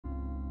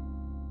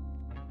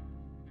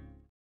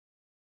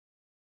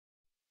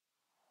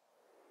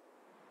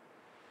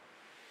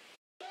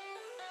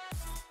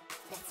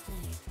Let's play.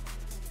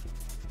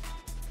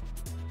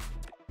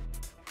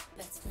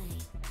 Let's play.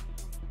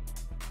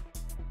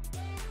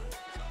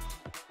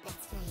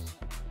 Let's play.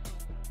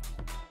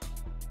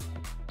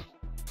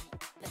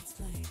 Let's play. Let's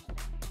play.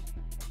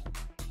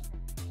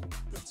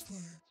 Let's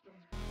play.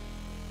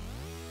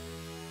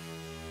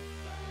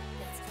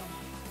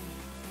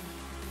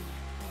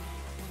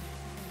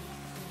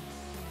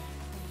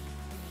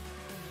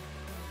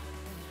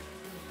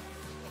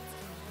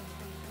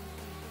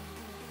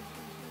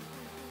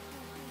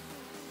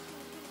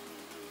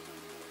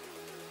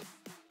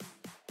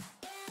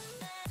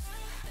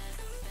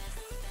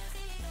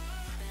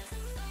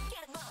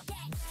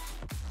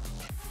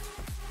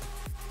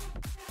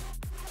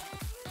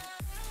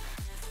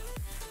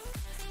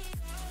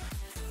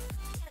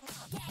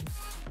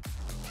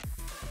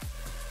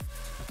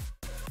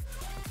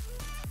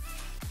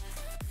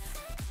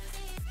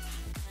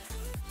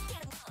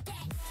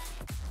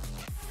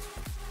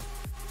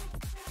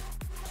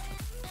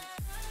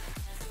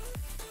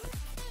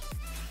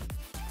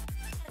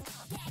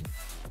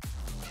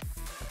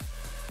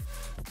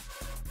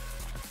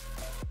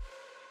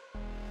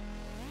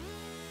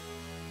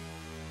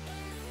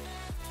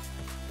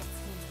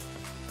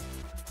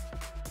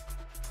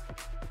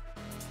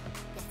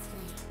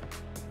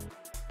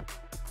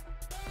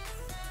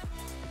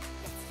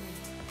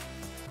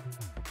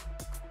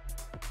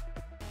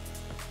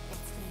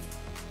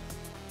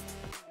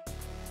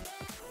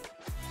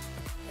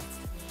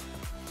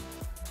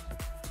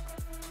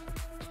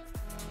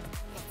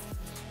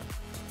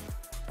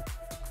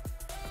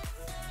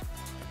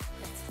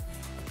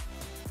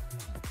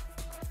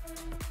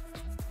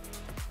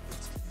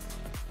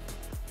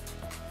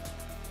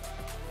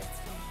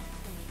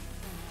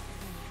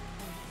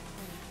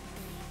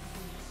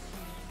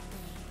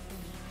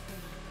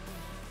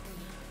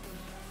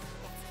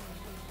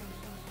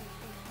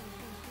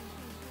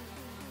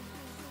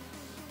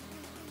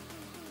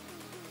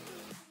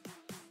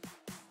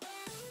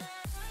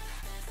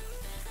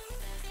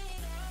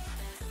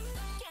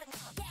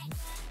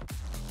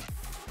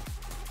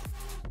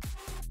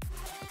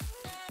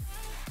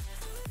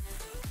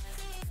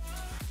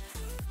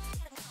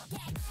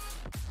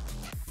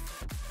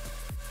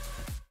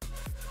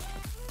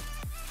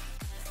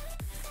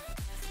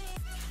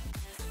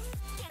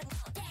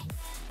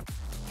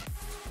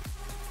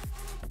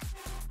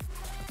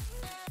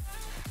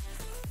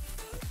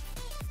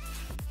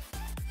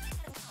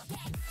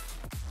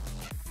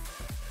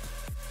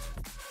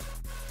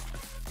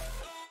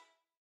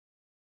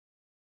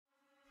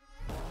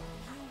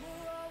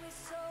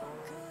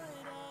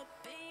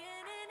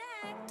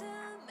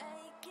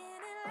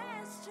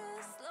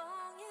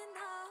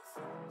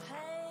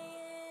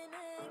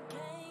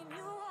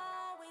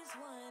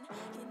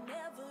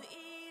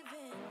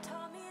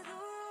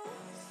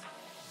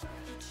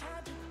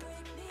 Tried to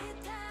break me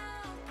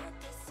down, put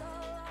this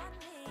all on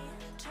me.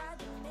 Tried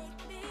to make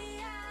me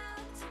out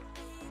to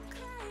be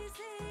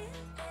crazy,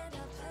 and I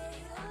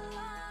played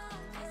along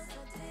 'cause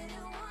I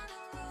didn't wanna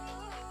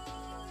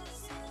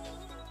lose you.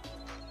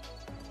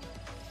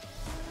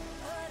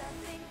 But I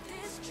think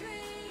this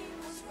dream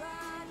was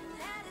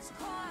rotten at its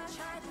core.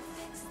 Tried to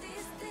fix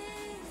these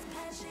things,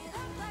 patch it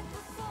up like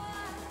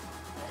before,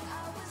 but I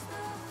was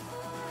the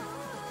fool.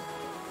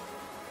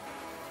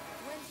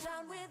 Went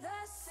down with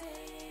a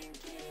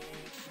sinking.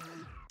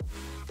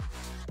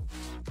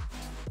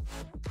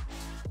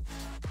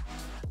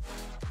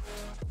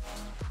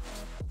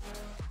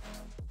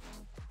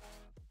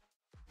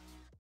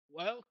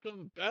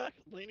 Welcome back,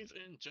 ladies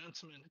and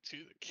gentlemen, to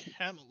the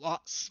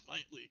Camelot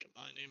Smite League.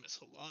 My name is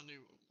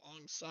Halanu,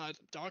 alongside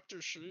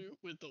Dr. Shrew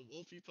with the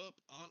Wolfie Pup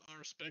on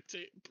our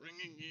Spectate,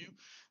 bringing you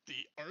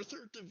the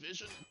Arthur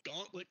Division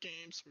Gauntlet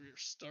games. We're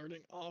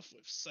starting off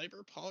with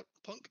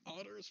Cyberpunk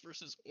Otters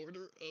versus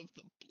Order of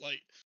the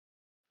Blight.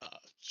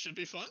 Should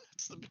be fun.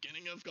 It's the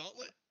beginning of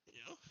Gauntlet.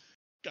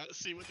 Got to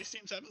see what these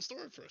teams have in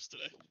store for us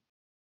today.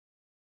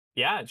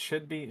 Yeah, it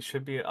should be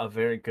a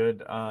very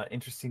good,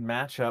 interesting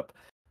matchup.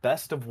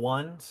 Best of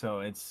one, so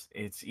it's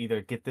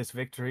either get this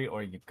victory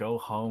or you go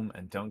home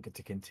and don't get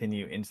to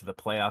continue into the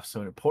playoffs.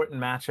 So an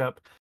important matchup.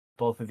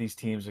 Both of these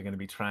teams are going to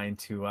be trying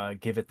to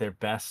give it their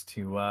best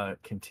to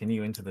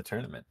continue into the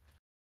tournament.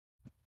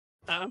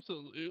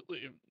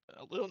 Absolutely.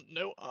 A little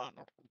note on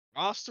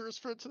rosters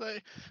for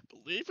today.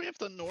 Believe we have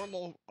the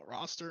normal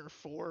roster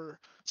for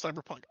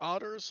Cyberpunk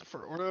Otters.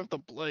 For Order of the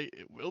Blight,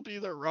 it will be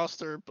their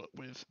roster, but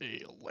with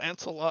a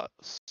Lancelot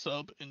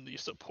sub in the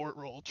support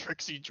role,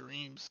 Trixie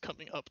Dreams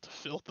coming up to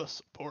fill the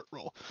support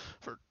role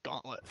for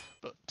Gauntlet.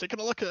 But taking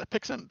a look at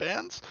picks and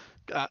bans,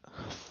 got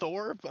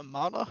Thor,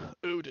 Vamana,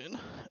 Odin,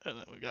 and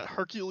then we got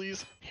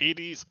Hercules,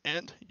 Hades,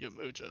 and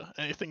Yamuja.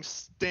 Anything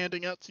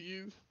standing out to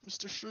you,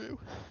 Mr. Shrew?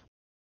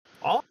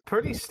 All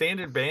pretty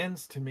standard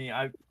bans to me.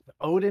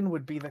 Odin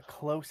would be the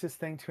closest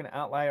thing to an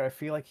outlier. I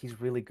feel like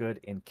he's really good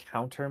in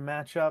counter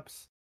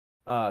matchups.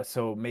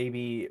 So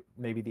maybe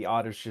the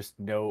Otters just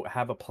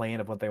have a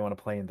plan of what they want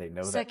to play and they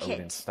know that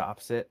Odin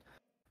stops it.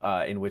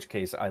 In which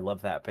case I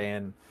love that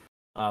ban.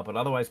 But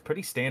otherwise,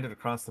 pretty standard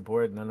across the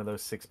board. None of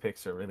those 6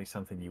 picks are really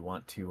something you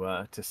want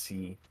to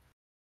see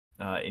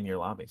in your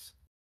lobbies.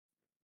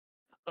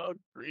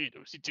 Agreed.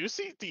 You do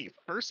see the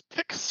first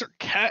pick,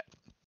 Serket.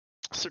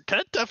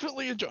 Serket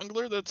definitely a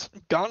jungler that's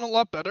gotten a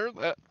lot better.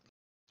 That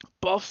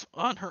buff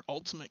on her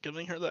ultimate,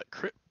 giving her that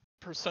crit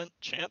percent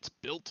chance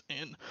built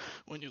in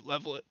when you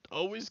level it,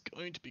 always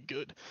going to be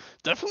good.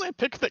 Definitely a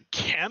pick that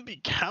can be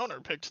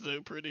counterpicked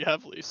though pretty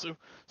heavily. So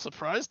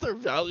surprised they're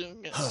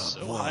valuing it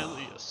so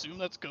highly. Assume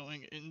that's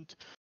going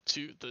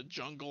into the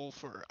jungle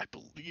for, I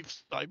believe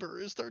Cyber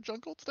is their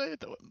jungle today,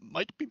 though it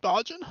might be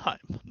Bajin.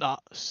 I'm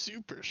not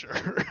super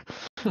sure.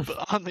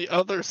 But on the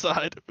other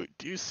side, we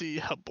do see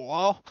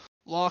Habois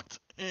locked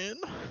in.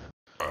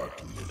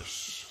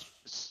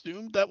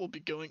 Assume that will be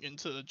going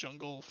into the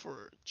jungle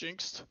for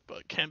Jinxed,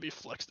 but can be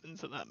flexed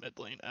into that mid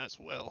lane as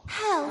well.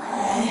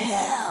 We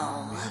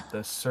have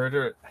the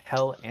Surtur,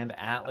 Hell, and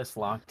Atlas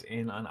locked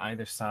in on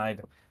either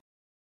side.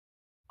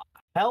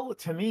 Hell,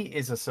 to me,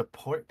 is a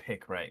support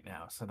pick right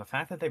now. So the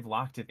fact that they've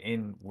locked it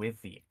in with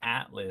the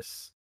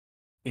Atlas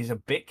is a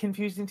bit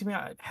confusing to me.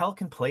 Hell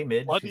can play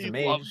mid. She's a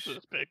Bloody loves mage.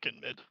 this pick in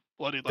mid.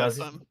 Bloody Does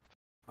likes he? them.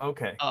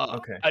 Okay.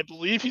 Okay. I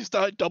believe he's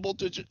died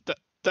double-digit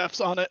deaths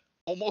on it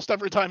almost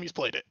every time he's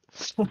played it.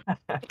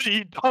 But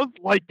he does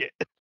like it.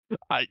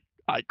 I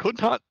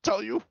could not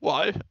tell you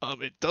why.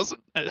 It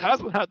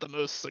hasn't had the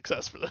most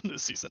success for them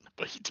this season,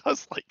 but he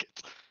does like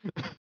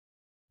it.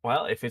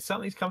 Well, if it's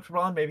something he's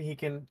comfortable on, maybe he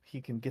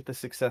can get the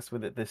success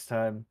with it this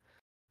time.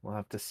 We'll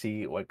have to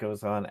see what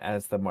goes on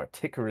as the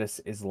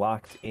Marticarus is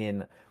locked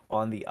in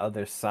on the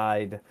other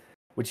side.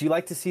 Would you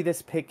like to see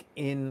this pick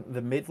in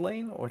the mid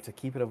lane or to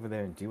keep it over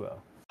there in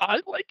duo? I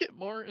like it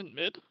more in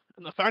mid,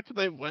 and the fact that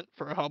they went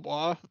for a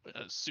Habois,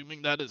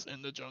 assuming that is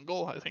in the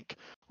jungle, I think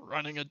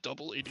running a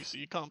double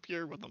ADC comp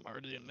here with them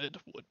already in mid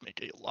would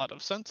make a lot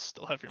of sense.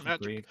 Still have your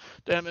magic Agreed.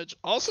 damage.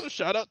 Also,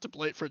 shout out to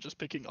Blight for just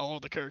picking all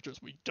of the characters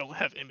we don't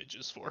have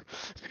images for.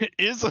 It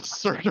is a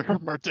Surtur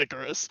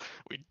Marticarus.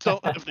 We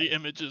don't have the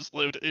images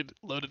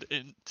loaded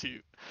into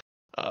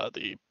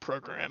the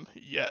program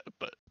yet,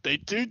 but they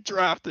do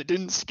draft. They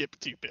didn't skip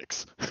 2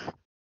 picks.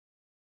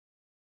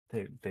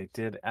 They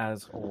did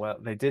as well.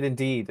 They did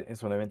indeed,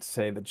 is what I meant to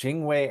say. The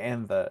Jingwei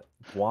and the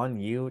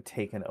Guan Yu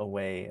taken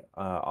away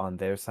on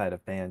their side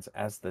of bans,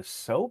 as the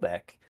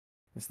Sobek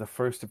is the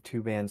first of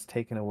 2 bans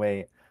taken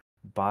away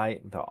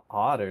by the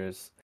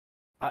Otters.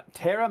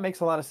 Terra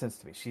makes a lot of sense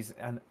to me. She's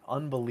an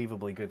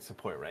unbelievably good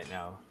support right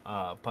now.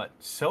 But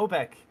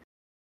Sobek,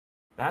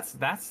 that's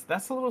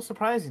a little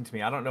surprising to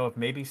me. I don't know if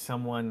maybe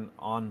someone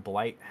on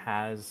Blight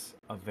has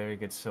a very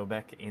good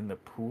Sobek in the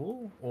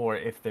pool, or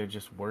if they're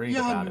just worried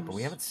about it. But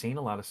we haven't seen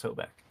a lot of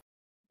Sobek.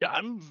 Yeah,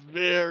 I'm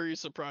very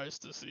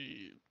surprised to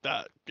see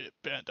that get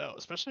banned out,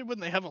 especially when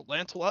they have a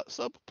Lancelot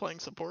sub playing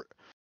support.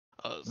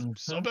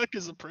 Sobek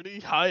is a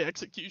pretty high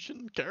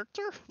execution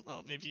character.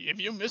 If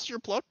you miss your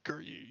pluck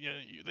or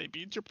they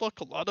beat your pluck,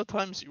 a lot of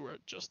times you are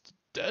just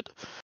dead.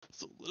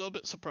 It's a little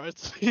bit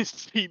surprised to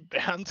see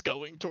bans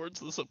going towards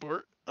the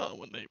support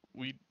when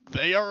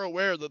they are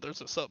aware that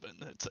there's a sub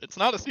and it's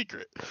not a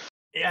secret.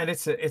 Yeah, and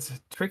it's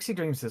Trixie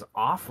Dreams is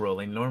off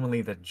rolling.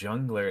 Normally the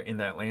jungler in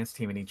that Lance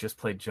team, and he just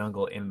played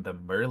jungle in the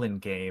Merlin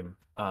game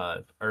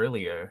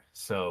earlier,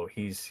 so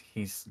he's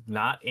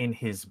not in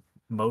his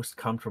most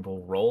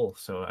comfortable role.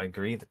 So I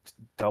agree that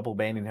double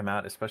banning him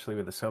out, especially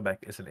with the Sobek,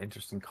 is an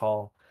interesting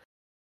call.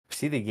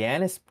 See the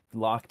Yanis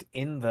locked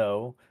in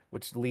though,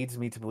 which leads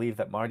me to believe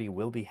that Marty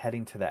will be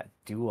heading to that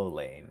duo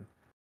lane.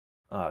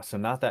 So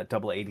not that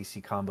double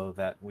ADC combo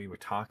that we were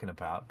talking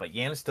about, but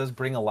Yanis does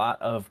bring a lot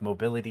of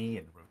mobility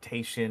and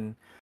rotation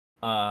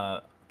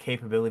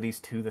capabilities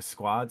to the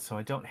squad, so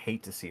I don't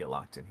hate to see it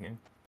locked in here.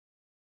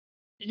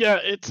 Yeah,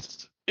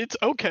 it's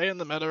okay in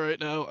the meta right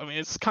now. I mean,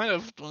 it's kind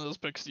of one of those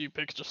picks you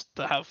pick just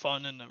to have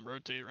fun and then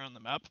rotate around the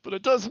map, but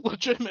it does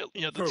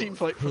legitimately, the team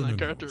fight from that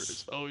character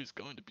is always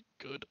going to be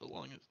good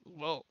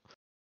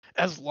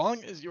as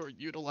long as you're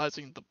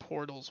utilizing the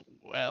portals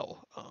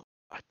well.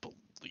 I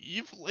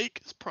believe Lake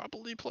is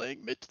probably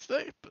playing mid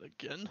today, but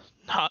again,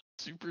 not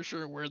super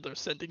sure where they're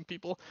sending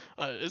people.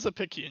 It is a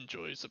pick he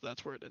enjoys if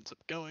that's where it ends up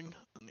going.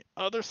 On the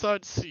other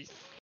side, see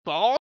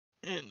Thaw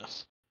in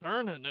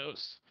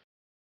Cernanos.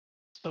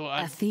 So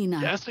I'm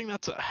guessing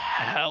that's a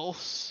Hell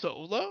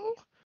solo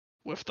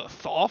with the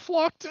Thoth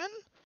locked in.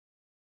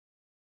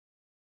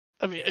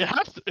 I mean, it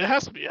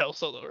has to be Hell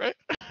solo, right?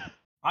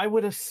 I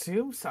would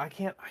assume so.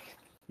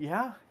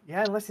 Yeah,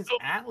 unless it's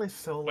Atlas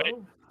solo. Wait,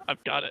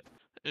 I've got it.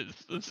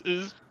 This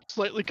is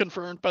slightly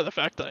confirmed by the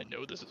fact that I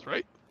know this is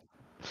right.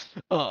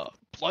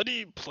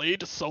 Bloody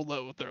played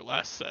solo their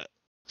last set.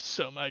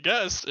 So my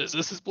guess is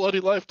this is Bloody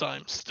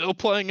Lifetime, still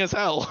playing as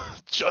Hell,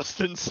 just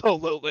in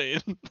solo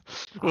lane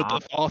with the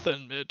Thoth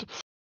in mid.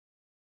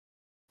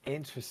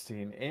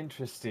 Interesting.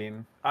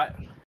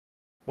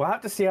 We'll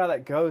have to see how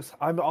that goes.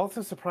 I'm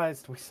also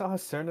surprised we saw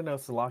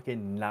Cernanos lock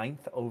in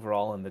 9th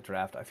overall in the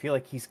draft. I feel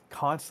like he's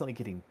constantly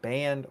getting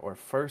banned or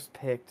first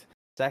picked,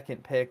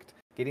 second picked.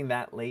 Getting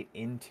that late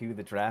into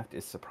the draft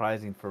is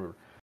surprising for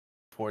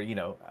for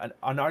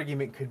an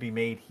argument could be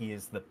made he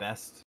is the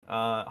best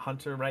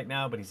hunter right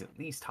now, but he's at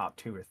least top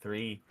 2 or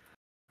 3.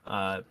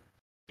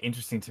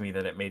 Interesting to me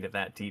that it made it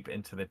that deep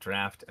into the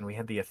draft, and we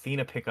had the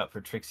Athena pickup for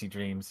Trixie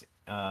Dreams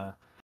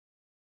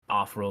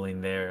off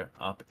rolling there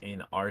up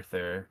in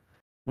Arthur,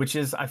 which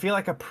is, I feel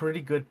like, a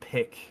pretty good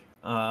pick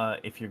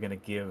if you're gonna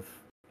give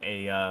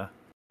a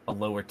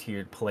lower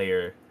tiered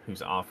player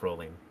who's off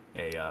rolling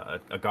a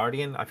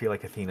Guardian. I feel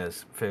like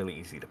Athena's fairly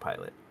easy to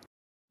pilot.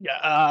 Yeah,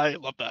 I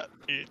love that.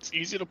 It's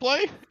easy to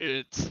play.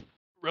 It's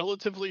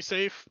relatively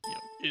safe.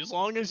 As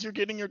long as you're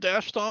getting your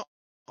dash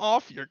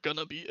off, you're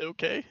gonna be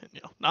okay.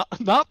 And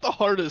not the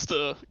hardest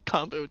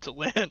combo to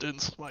land in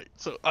Smite.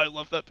 So I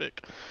love that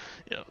pick.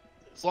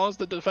 As long as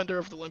the Defender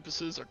of the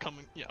Olympuses are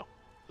coming,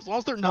 as long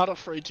as they're not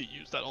afraid to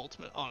use that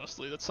ultimate.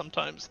 Honestly, that's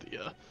sometimes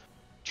the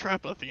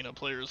trap Athena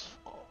players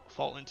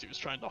fall into, is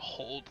trying to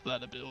hold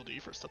that ability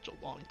for such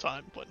a long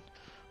time. But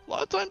a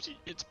lot of times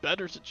it's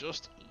better to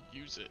just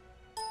use it.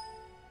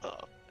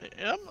 I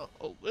am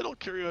a little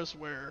curious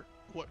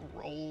what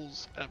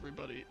roles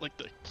everybody, like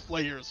the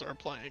players, are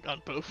playing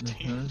on both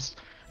teams.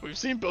 We've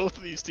seen both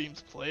of these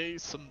teams play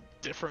some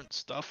different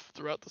stuff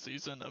throughout the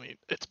season. I mean,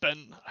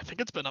 I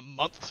think it's been a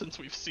month since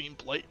we've seen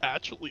Blight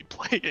actually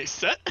play a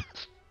set.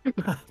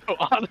 So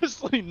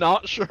honestly,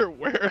 not sure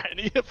where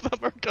any of them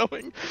are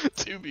going,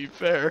 to be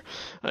fair.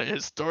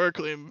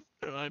 Historically,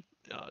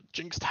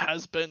 Jinx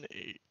has been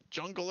a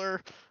jungler.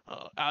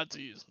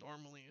 Adzi is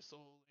normally a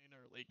solo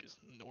laner. Lake is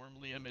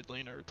normally a mid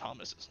laner.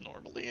 Thomas is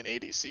normally an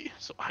ADC.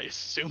 So I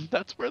assume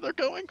that's where they're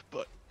going.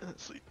 But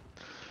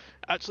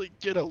actually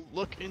get a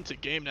look into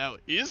game now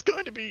is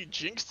going to be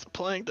Jinx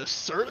playing the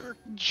Surtur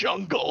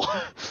jungle.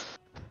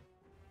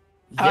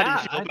 How do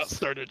you feel about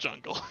Surtur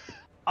jungle?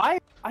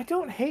 I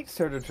don't hate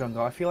Surtur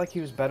jungle. I feel like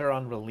he was better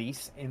on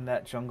release in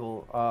that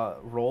jungle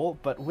role,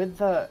 but with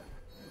the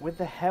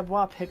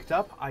Hebwa picked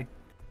up, I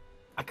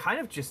kind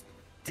of just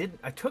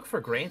I took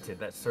for granted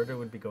that Surtur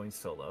would be going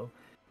solo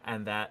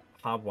and that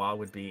Hebwa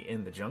would be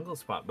in the jungle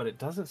spot, but it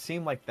doesn't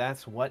seem like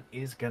that's what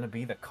is going to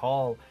be the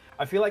call.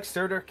 I feel like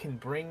Surtur can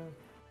bring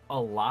a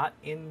lot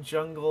in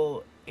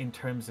jungle in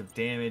terms of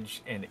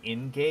damage and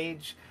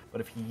engage,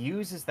 but if he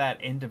uses that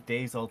end of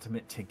days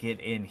ultimate to get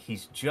in,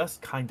 he's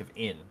just kind of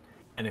in.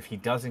 And if he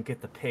doesn't get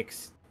the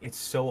picks, it's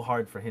so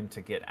hard for him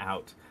to get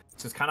out.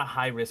 So it's kind of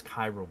high risk,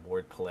 high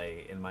reward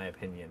play, in my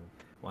opinion.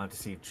 We'll have to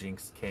see if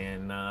Jinx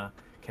can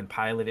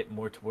pilot it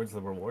more towards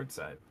the reward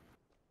side.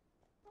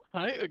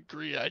 I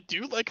agree. I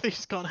do like that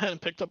he's gone ahead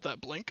and picked up that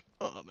blink.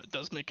 It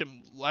does make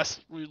him less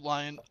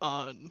reliant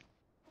on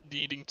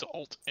needing to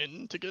ult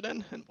in to get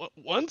in. And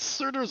once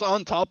Surtur's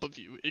on top of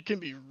you, it can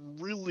be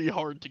really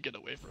hard to get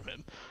away from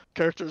him.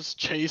 Character's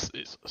chase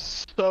is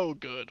so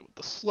good with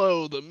the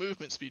slow, the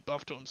movement speed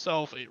buff to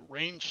himself. A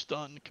range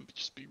stun can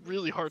just be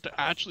really hard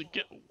to actually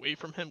get away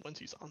from him once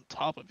he's on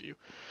top of you.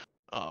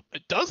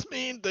 It does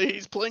mean that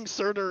he's playing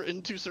Surtur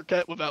into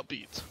Circuit without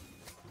beads,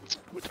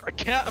 which I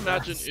can't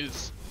imagine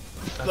is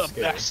the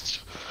scary.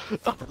 best.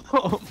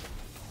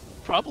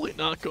 Probably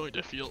not going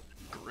to feel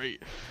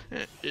great.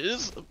 It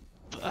is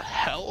the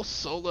Hell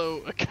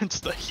solo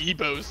against the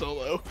Hebo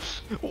solo.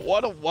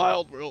 What a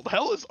wild world.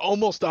 Hell is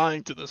almost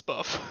dying to this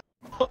buff.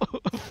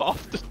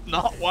 Thoth does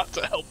not want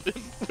to help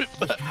him with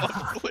that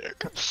buff clear.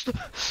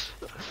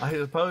 I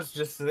suppose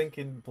just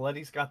thinking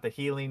Bloody's got the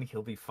healing,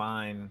 he'll be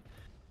fine.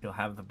 He'll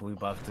have the blue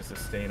buff to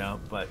sustain up,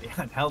 but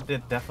yeah, Hell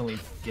did definitely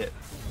get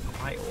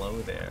quite low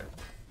there.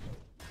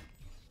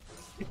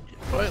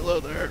 Quite low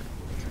there.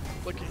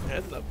 Looking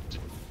at the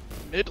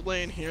mid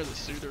lane here, the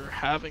Surtur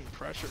having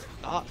pressure,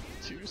 not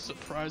too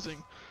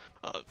surprising.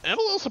 I'm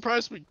a little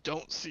surprised we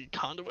don't see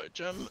Conduit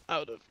Gem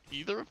out of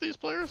either of these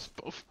players.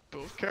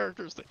 Both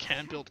characters that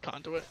can build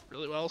Conduit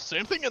really well.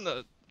 Same thing in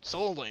the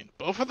solo lane.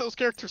 Both of those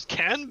characters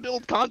can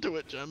build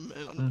Conduit Gem,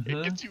 and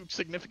it gives you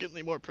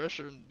significantly more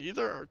pressure, and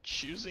neither are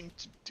choosing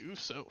to do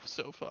so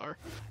far.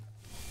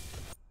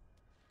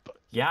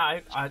 Yeah,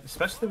 I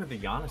especially with the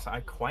Giannis,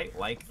 I quite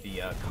like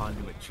the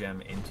Conduit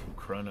Gem into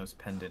Chronos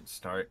Pendant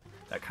start,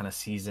 that kind of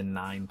Season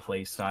 9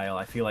 play style.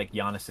 I feel like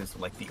Giannis is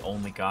like the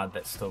only god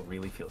that still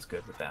really feels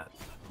good with that.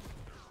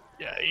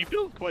 Yeah, he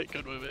feels quite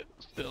good with it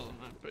still, in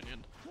my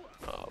opinion.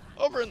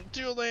 Over in the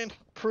duo lane,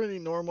 pretty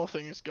normal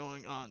things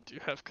going on. Do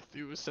have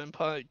Cthulhu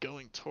Senpai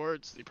going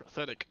towards the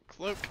Prophetic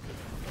Cloak.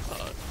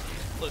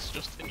 Let's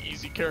just an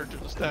easy character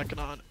to stack it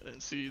on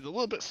and see the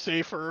little bit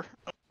safer.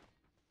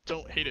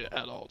 Don't hate it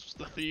at all. Just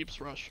the Thebes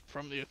rush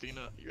from the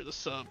Athena. You're the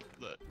sub.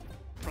 The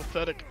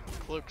Prophetic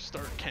Cloak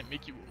start can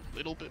make you a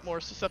little bit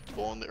more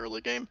susceptible in the early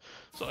game.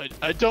 So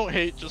I don't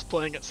hate just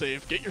playing it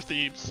safe. Get your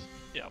Thebes.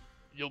 Yeah,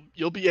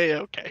 you'll be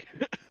a-okay.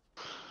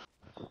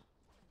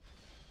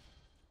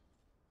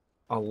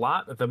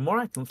 The more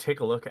I can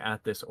take a look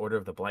at this Order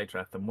of the Blight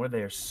draft, the more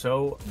they are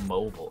so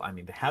mobile. I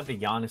mean, they have the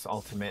Giannis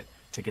ultimate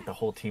to get the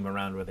whole team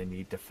around where they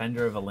need.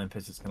 Defender of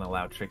Olympus is going to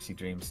allow Trixie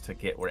Dreams to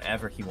get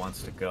wherever he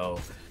wants to go.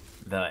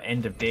 The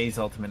End of Days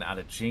ultimate out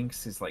of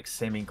Jinx is like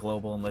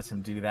semi-global and lets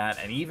him do that,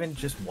 and even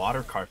just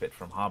Water Carpet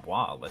from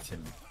Habwa lets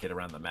him get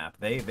around the map.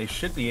 They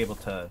should be able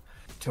to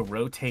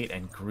rotate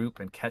and group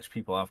and catch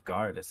people off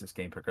guard as this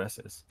game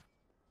progresses.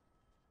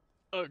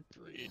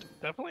 Agreed.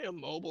 Definitely a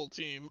mobile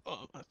team.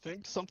 I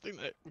think something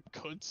that we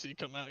could see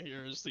come out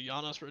here is the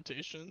Giannis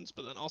rotations,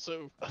 but then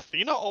also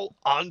Athena ult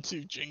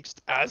onto Jinx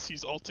as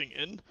he's ulting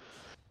in.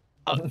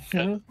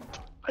 And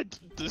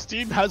this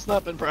team has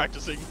not been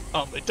practicing.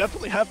 They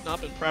definitely have not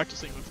been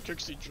practicing with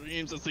Trixie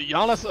Dreams, as the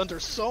Giannis, under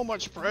so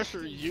much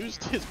pressure,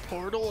 used his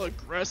portal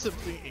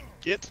aggressively and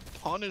gets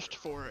punished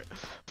for it.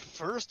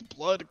 First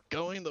blood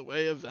going the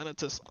way of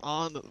Venatus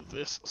on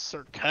this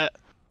Circuit.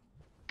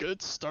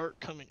 Good start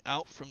coming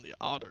out from the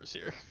Otters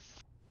here.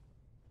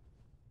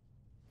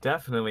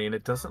 Definitely, and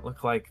it doesn't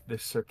look like the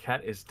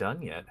Circuit is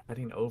done yet.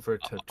 Heading over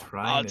to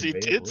try and He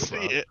invade did blue see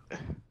buff. it.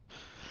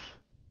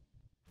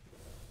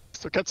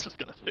 Circuit's just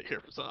gonna sit here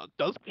for some.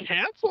 Does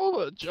cancel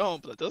the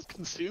jump. That does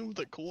consume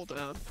the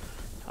cooldown.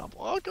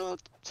 Habwa gonna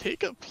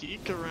take a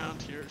peek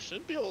around here.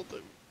 Should be able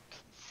to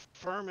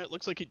confirm it.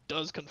 Looks like he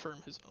does confirm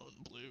his own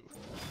blue.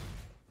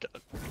 Got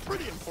a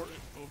pretty important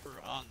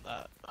over on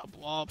that.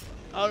 Habwa,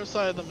 other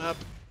side of the map.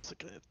 It's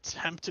like an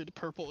attempted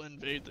purple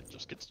invade that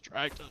just gets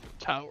dragged under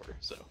tower.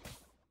 So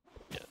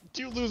yeah,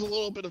 do lose a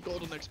little bit of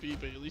golden XP,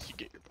 but at least you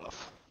get your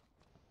buff.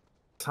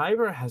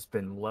 Cyber has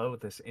been low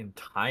this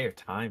entire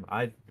time.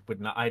 I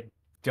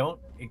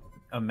don't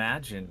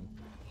imagine,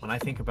 when I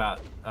think about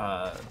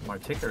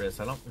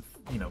Marticarus, I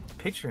don't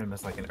picture him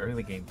as like an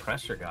early game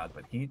pressure god,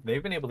 but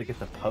they've been able to get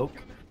the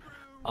poke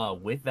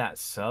with that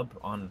sub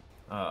on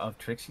of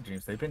Trixie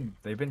Dreams. They've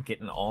been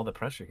getting all the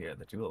pressure here at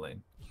the dual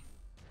lane.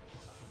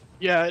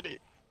 Yeah,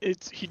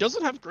 he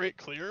doesn't have great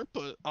clear,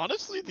 but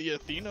honestly the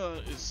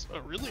Athena is a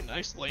really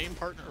nice lane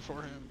partner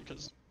for him,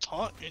 because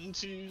taunt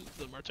into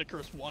the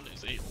Marticarus 1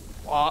 is a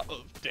lot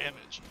of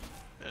damage.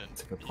 And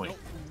That's a good you point.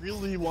 don't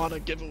really want to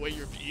give away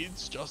your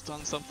beads just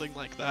on something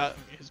like that.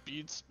 I mean, his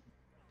beads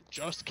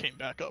just came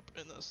back up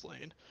in this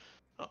lane.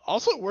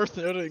 Also worth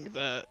noting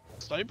that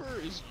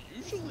Cyber is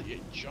usually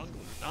a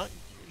jungler, not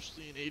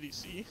usually an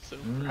ADC, so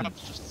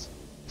perhaps just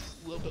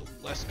a little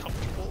bit less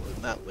comfortable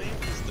in that lane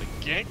as the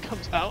gank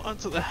comes out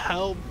onto the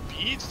Hell.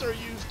 Beads are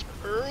used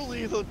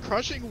early, the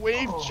crushing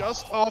wave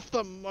just off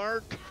the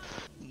mark.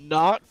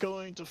 Not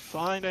going to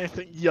find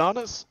anything.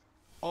 Giannis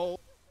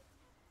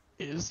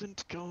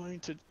isn't going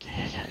to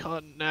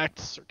connect.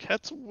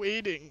 Circuit's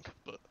waiting,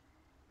 but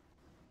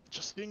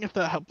just seeing if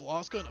that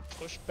Habla's going to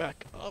push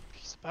back up.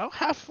 He's about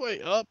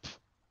halfway up.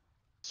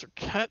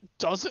 Circuit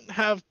doesn't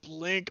have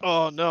Blink.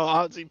 Oh no,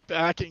 Ozzy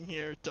backing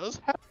here. Does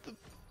have the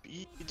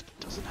beads, but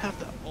doesn't have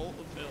that ult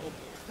available.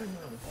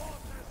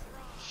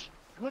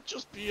 It would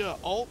just be a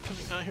ult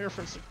coming out here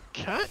from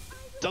Circuit.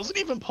 Doesn't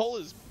even pull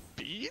his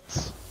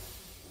beads?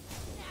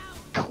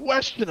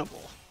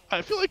 Questionable.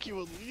 I feel like you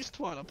at least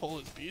want to pull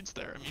his beads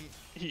there. I mean,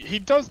 he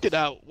does get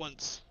out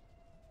once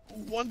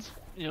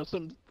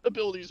some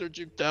abilities are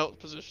juked out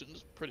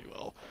positions pretty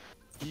well.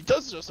 He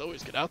does just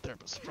always get out there,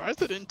 but surprised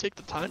they didn't take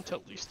the time to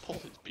at least pull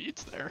his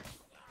beads there.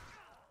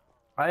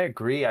 I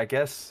agree. I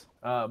guess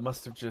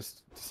Must have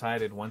just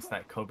decided once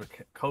that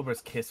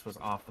Cobra's kiss was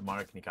off the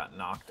mark and he got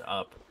knocked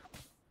up,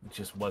 it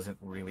just wasn't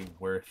really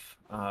worth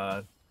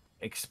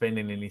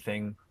expending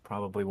anything.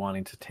 probably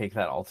wanting to take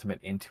that ultimate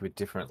into a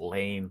different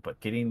lane, but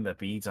getting the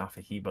beads off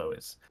of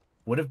Hebo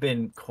would have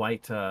been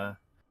quite a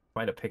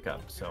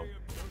pickup. So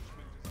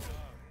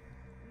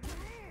a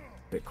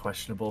bit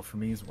questionable for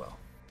me as well.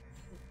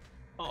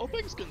 All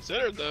things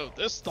considered, though,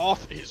 this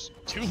Thoth is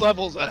 2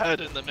 levels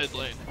ahead in the mid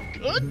lane.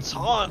 Good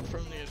taunt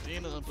from the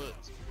Athena, but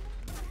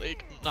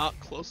Lake not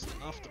close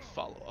enough to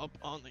follow up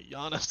on the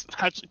Giannis. It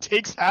actually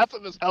takes half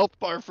of his health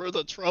bar for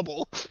the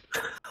trouble.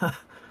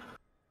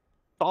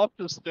 Thoth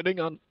just sitting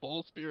on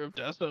full Spear of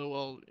Death,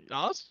 while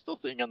Giannis is still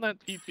sitting on that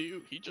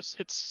T2. He just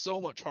hits so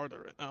much harder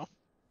right now.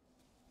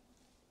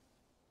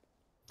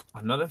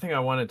 Another thing I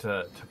wanted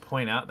to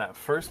point out, that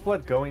First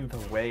blood going the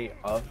way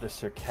of the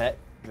Circuit,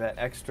 that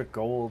extra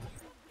gold.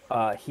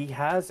 He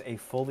had a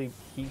fully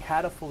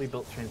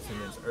built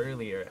Transcendence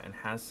earlier and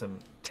has some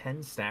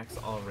 10 stacks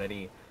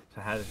already,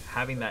 so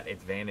having that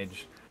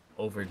advantage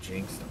over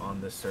Jinxed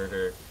on the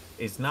Surtur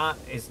is not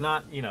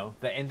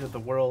the end of the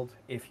world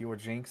if you're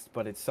Jinxed,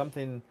 but it's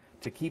something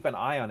to keep an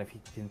eye on if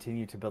you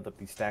continue to build up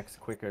these stacks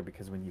quicker,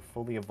 because when you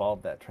fully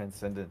evolve that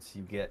Transcendence,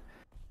 you get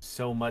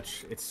so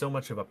much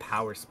of a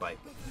power spike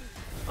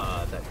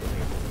that you'll be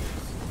able to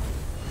use.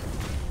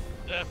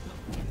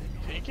 Definitely.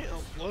 Taking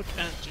a look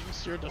at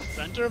Jinx here,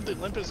 Defender of the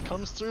Olympus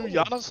comes through.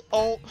 Giannis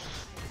ult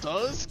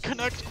does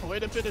connect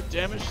quite a bit of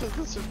damage to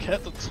the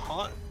Circuit. The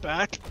taunt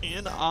back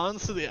in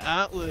onto the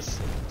Atlas.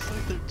 Looks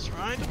like they're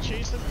trying to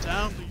chase him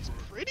down, but he's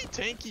pretty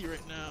tanky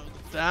right now.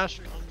 The dash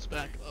comes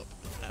back up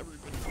and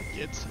everybody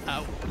gets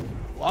out.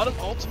 A lot of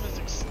ultimates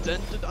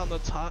extended on the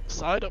top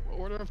side of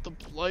Order of the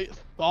Blight.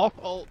 Thoth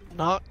ult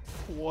not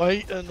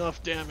quite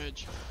enough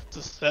damage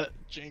to set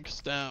Jinx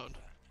down.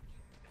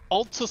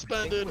 Ult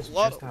suspended, was a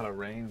lot just out of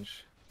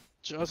range.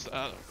 just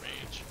out of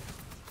range.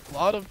 A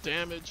lot of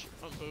damage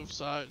on both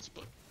sides,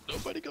 but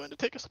nobody going to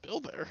take a spill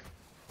there.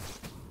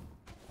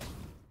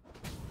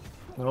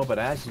 No, but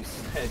as you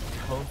said,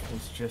 Toth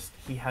is just,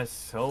 he has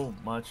so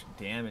much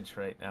damage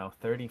right now.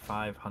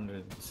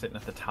 3,500 sitting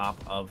at the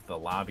top of the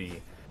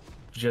lobby.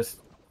 Just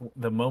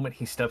the moment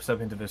he steps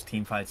up into those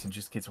team fights and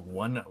just gets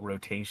one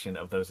rotation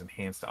of those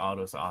enhanced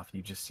autos off,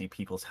 you just see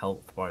people's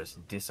health bars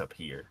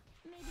disappear.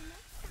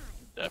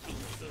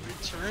 Definitely the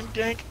return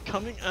gank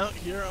coming out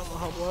here on the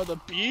Habla. The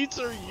beads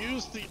are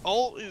used, the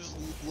ult is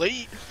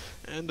late,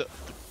 and the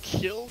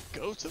kill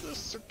goes to the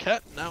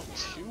Circuit, now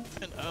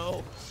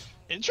 2-0.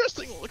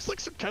 Interesting, looks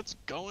like Circuit's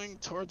going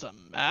towards a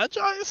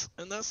Magi's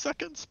in that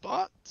second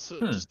spot, so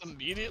just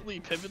immediately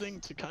pivoting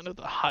to kind of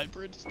the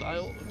hybrid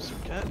style of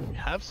Circuit. We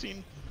have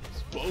seen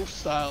both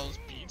styles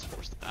beads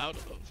forced out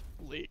of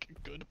Lake.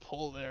 Good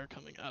pull there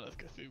coming out of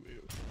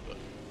Cthulhu. But,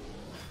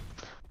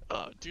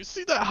 do you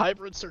see that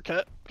hybrid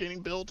Circuit gaining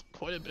build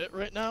quite a bit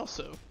right now?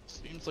 So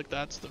seems like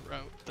that's the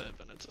route that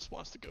Venetus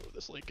wants to go with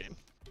this late game.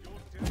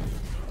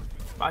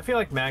 I feel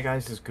like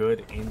Magi's is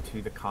good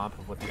into the comp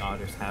of what the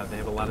Otters have. They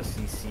have a lot of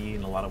CC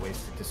and a lot of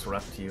ways to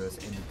disrupt you as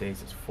End of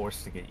Days is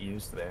forced to get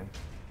used there.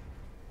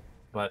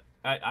 But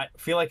I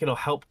feel like it'll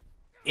help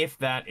if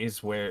that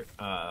is where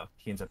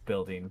he ends up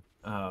building.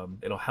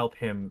 It'll help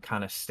him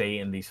kind of stay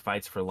in these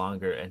fights for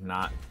longer and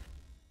not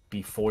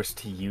be forced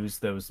to use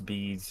those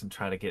beads and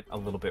try to get a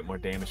little bit more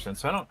damage done.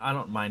 So I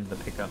don't mind the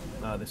pickup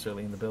this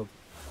early in the build.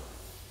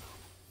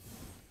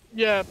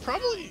 Yeah,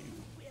 probably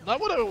not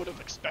what I would have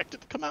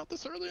expected to come out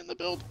this early in the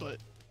build, but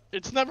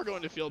it's never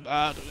going to feel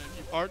bad, and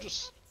you are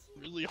just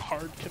really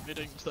hard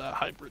committing to that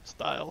hybrid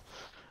style.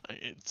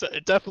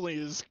 It definitely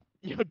is,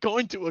 you know,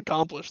 going to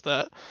accomplish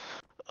that.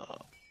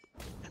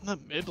 In the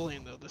mid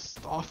lane though, this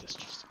Thoth is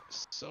just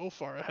so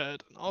far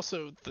ahead, and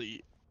also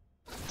the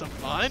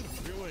Divine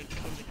Ruin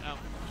coming out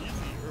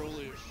really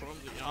early from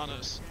the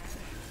Giannis.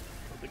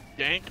 The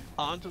gank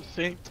onto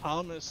St.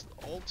 Thomas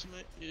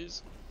ultimate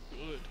is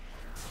good.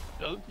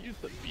 Does use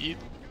the beat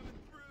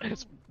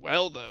as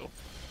well though.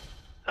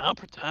 Now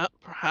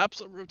perhaps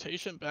a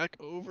rotation back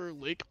over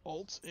Lake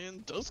ults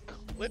and does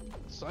clip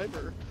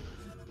Cyber,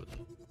 but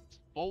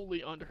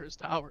fully under his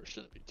tower.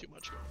 Shouldn't be too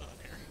much going on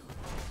here.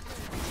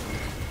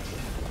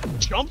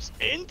 Jumps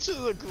into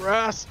the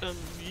grass,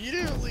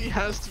 immediately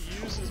has to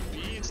use his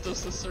beads.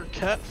 Does the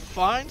Circuit,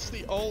 finds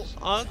the ult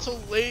onto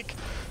Lake.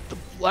 The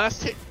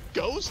last hit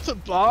goes to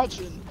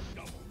Bajin.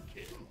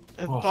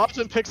 And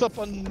Bajin picks up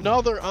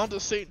another onto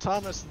St.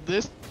 Thomas.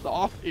 This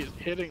off is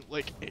hitting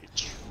like a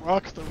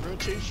truck. The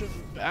rotation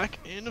back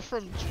in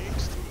from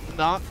Jinx,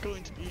 not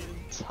going to be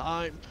in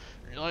time.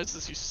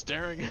 Realizes he's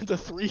staring into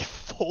 3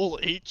 full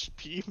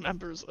HP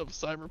members of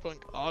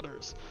Cyberpunk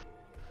Otters.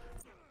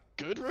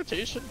 Good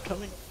rotation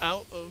coming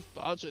out of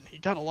Bajin. He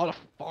got a lot of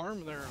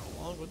farm there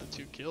along with the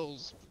 2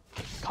 kills.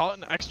 Caught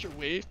an extra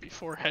wave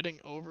before heading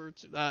over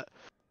to that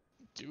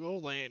duo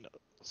lane.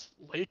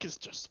 Lake is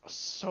just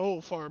so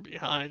far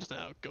behind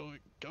now.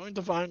 Going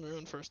Divine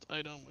Ruin first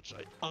item, which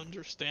I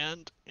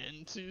understand,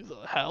 into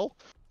the hell,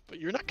 but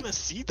you're not gonna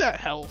see that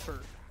hell for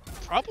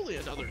probably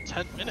another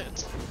 10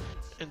 minutes.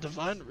 And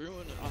Divine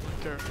Ruin on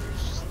the character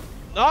is just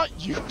not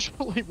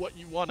usually what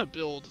you want to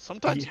build.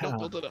 Sometimes you don't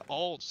build it at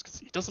all just because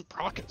he doesn't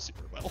proc it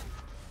super well.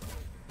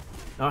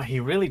 No, he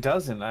really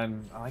doesn't,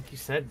 and like you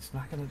said, it's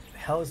not gonna.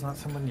 Hell is not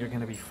someone you're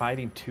gonna be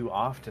fighting too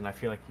often. I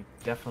feel like you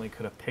definitely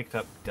could have picked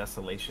up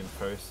Desolation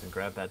first and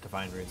grabbed that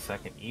Divine Ruin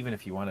second, even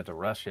if you wanted to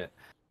rush it.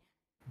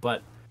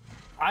 But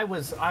I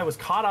was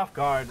caught off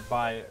guard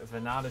by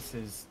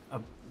Venatus's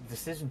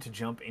decision to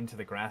jump into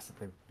the grass at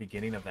the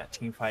beginning of that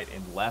team fight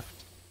and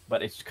left.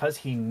 But it's because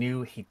he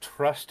knew, he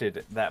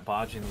trusted that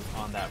Bajin was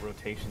on that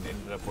rotation. It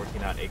ended up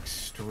working out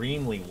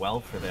extremely well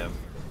for them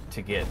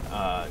to get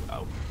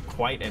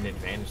quite an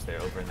advantage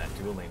there over in that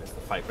dual lane as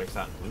the fight breaks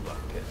out in blue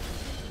buff pit.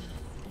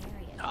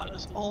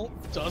 His ult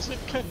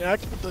doesn't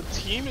connect, but the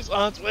team is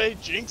on its way.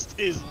 Jinx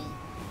is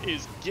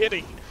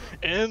getting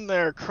in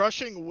there,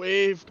 crushing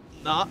wave,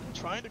 not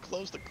trying to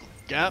close the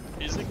gap,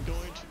 isn't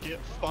going to get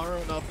far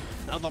enough.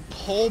 Now the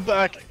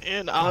pullback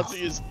in,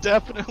 Ozzy is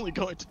definitely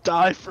going to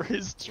die for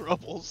his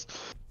troubles.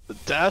 The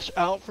dash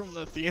out from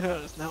the Athena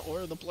is now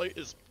where the Blight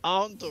is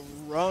on the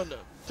run,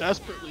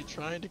 desperately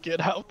trying to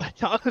get out. The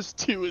Giannis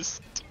 2 is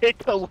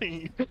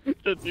tickling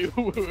the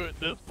Nuwu at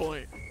this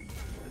point.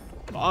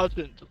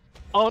 Bajin just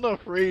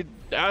unafraid,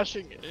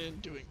 dashing in,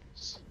 doing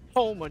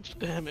so much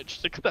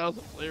damage,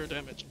 6,000 player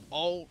damage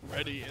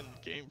already in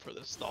the game for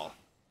this stall.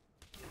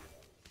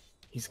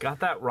 He's got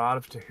that Rod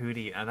of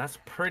Tahuti, and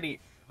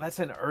that's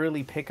an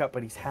early pickup,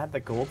 but he's had the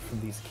gold from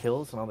these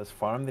kills and all this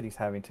farm that he's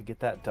having to get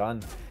that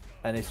done.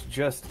 And it's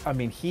just, I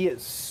mean, he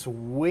is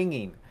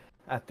swinging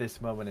at this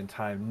moment in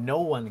time. No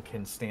one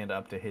can stand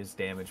up to his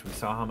damage. We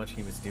saw how much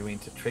he was doing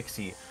to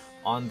Trixie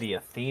on the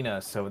Athena,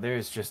 so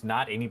there's just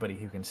not anybody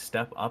who can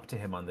step up to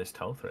him on this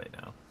Toth right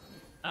now.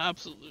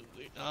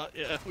 Absolutely not.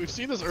 Yeah, we've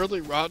seen this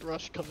early Rod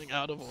Rush coming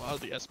out of a lot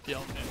of the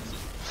SPL games.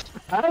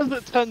 As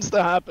it tends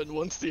to happen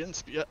once the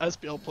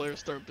SPL players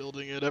start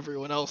building it,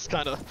 everyone else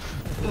kind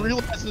of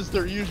realizes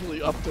they're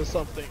usually up to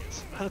something.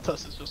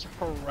 Vanitas is just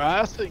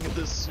harassing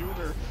this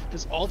suitor.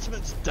 His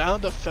ultimate's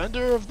down.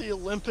 Defender of the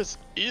Olympus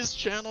is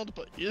channeled,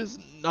 but is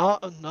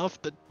not enough.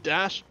 The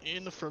dash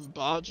in from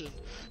Bajin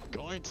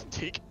going to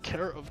take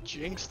care of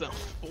Jinx now.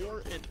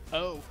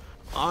 4-0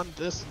 on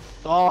this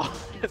thaw.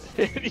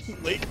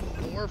 Hitting Lake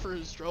more for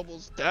his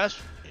troubles.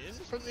 Dash in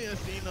from the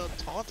Athena.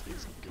 Taunt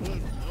is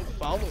good. No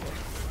follow-up.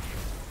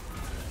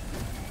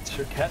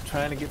 Sirket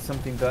trying to get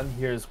something done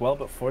here as well,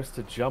 but forced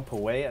to jump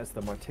away as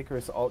the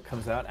Marticarous ult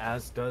comes out,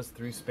 as does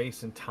Through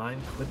Space and Time,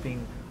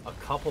 clipping a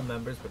couple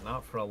members, but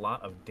not for a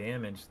lot of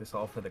damage. This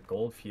all for the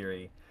Gold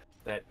Fury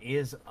that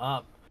is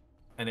up,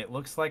 and it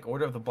looks like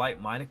Order of the Blight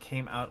might have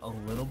came out a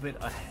little bit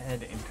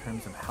ahead in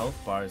terms of health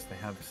bars. They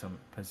have some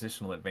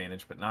positional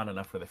advantage, but not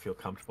enough where they feel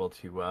comfortable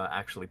to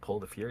actually pull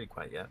the Fury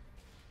quite yet.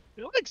 I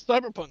feel like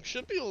Cyberpunk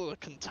should be able to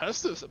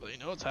contest this if they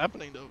know what's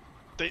happening, though.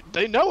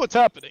 They know what's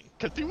happening.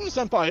 Cthulhu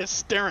Senpai is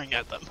staring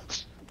at them.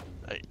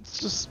 It's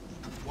just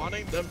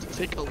wanting them to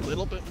take a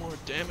little bit more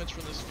damage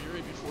from this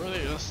Fury before they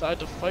decide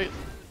to fight.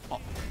 Oh,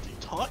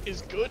 the taunt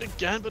is good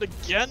again, but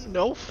again,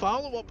 no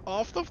follow-up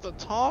off of the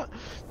taunt.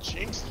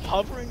 Jinx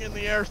hovering in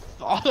the air,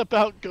 thought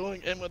about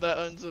going in with that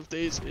Ends of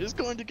Days, is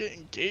going to get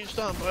engaged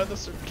on by the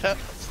Sirket.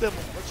 Stable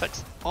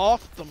Vortex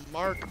off the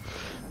mark.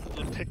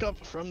 The pickup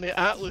from the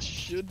Atlas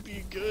should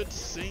be good.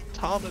 St.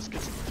 Thomas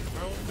gets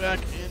thrown back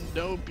in.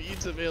 No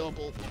beads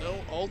available. No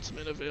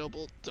ultimate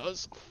available.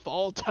 Does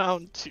fall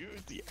down to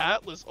the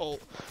Atlas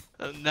ult.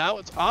 And now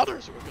it's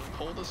Otters who are going to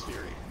pull this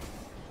Fury.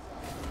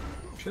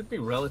 Should be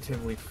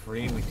relatively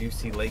free. We do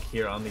see Lake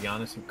here on the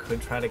Giannis who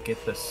could try to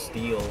get the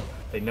steal.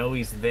 They know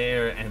he's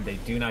there, and they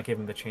do not give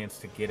him the chance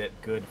to get it.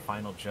 Good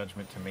final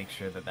judgment to make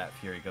sure that that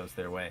Fury goes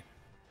their way.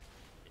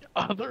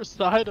 Other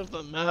side of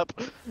the map,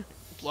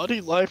 Bloody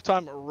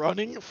Lifetime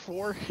running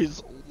for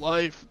his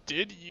life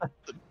did use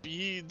the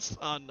beads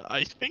on,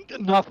 I think,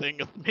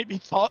 nothing. Maybe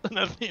thought an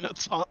Athena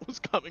taunt was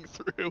coming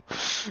through.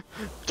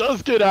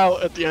 Does get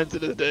out at the end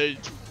of the day.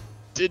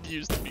 Did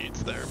use the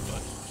beads there,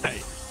 but hey,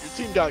 your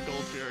team got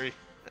Gold Fury.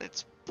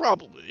 It's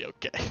probably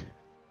okay.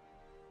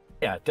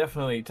 Yeah,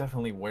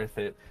 definitely worth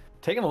it.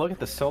 Taking a look at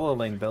the solo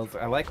lane builds,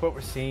 I like what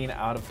we're seeing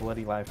out of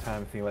Bloody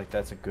Lifetime. I feel like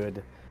that's a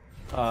good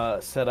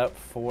setup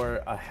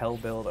for a hell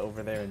build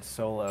over there in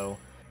solo.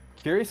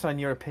 Curious on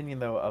your opinion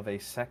though of a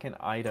second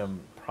item,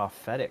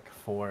 Prophetic,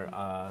 for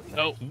the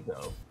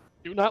Hebo.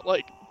 Do not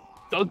like.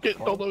 Does get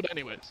soloed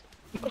anyways.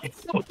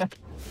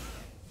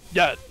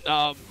 Yeah.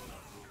 I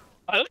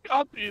think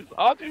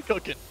Auntie's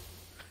cooking.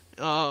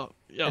 Yeah,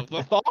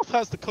 the Thoth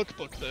has the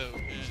cookbook though,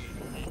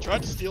 and he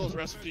tried to steal his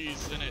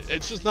recipes, and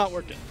it's just not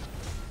working.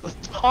 The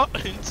taunt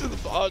into the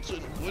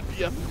Bajin would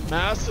be a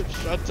massive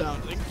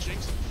shutdown. I think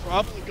Jinx is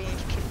probably going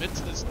to commit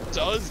to this.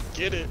 Does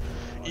get it.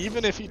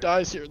 Even if he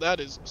dies here,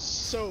 that is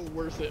so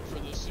worth it for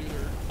the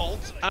suitor.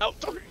 Ults out,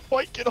 doesn't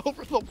quite get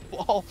over the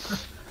wall.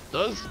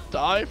 Does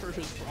die for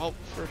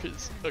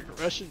his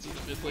aggressions in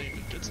the mid lane,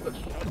 but gets the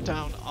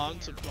shutdown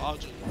onto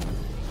Bajin.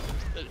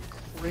 A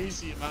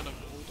crazy amount of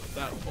gold at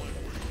that point.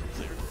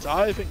 They're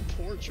diving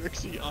poor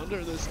Trixie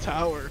under this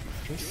tower.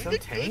 Doing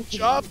a good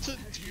job to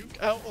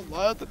duke out a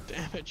lot of the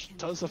damage.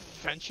 Does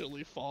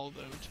eventually fall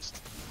though.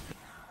 Just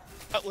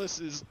Atlas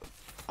is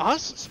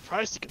honestly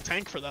surprised he could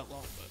tank for that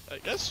long, but I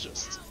guess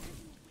just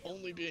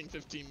only being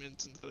 15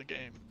 minutes into the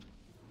game.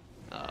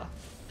 You know,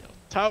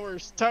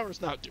 Tower's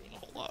not doing a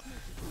whole lot.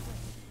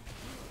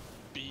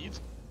 Beads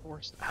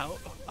forced out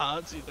of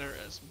Oddsy there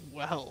as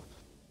well.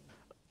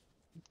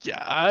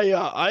 Yeah,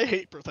 I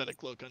hate Prophetic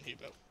Cloak on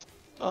Hebo.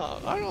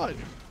 I don't know,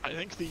 I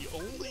think the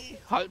only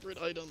hybrid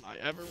item I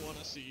ever want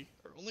to see,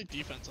 or only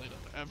defense item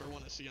I ever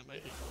want to see on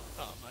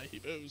my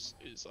Hebos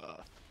is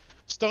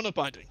Stone of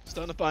Binding.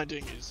 Stone of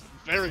Binding is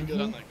very good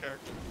on that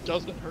character.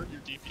 Doesn't hurt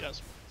your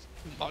DPS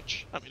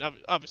much. I mean,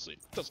 obviously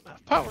it doesn't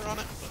have power on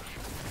it,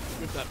 but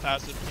with that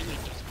passive, really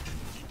doesn't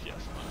hurt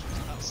DPS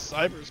much. Now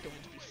Cyber is going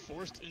to be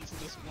forced into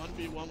this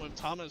 1v1 with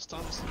Thomas.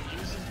 Thomas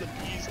uses the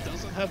bees,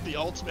 doesn't have the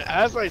ultimate.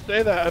 As I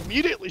say that,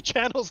 immediately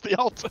channels the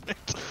ultimate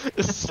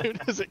as soon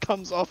as it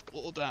comes off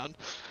cooldown.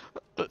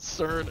 But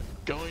CERN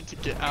going to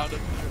get out of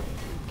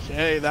there.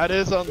 Okay, that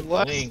is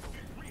unless...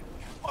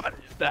 What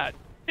is that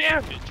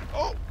damage?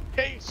 Oh,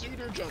 okay,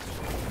 Suitor jumping.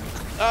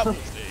 That was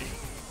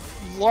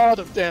a lot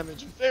of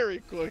damage very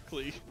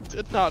quickly.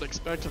 Did not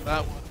expect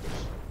that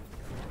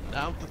one.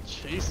 Now the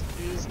chase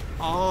is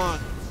on.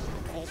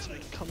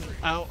 Ultimate coming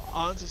out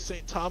onto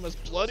St. Thomas.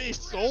 Bloody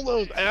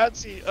solos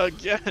Adsy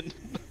again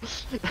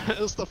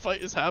as the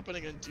fight is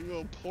happening in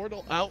duo.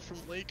 Portal out from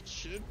Lake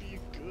should be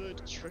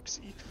good.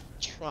 Trixie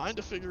trying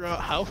to figure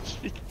out how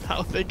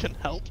they can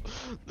help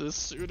this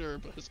suitor,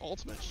 but his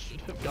ultimate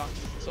should have gotten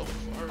himself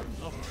far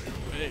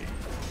enough away.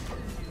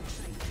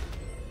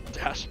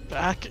 Dash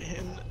back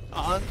in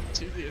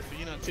onto the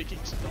Athena, taking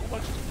so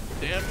much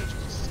damage,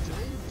 but still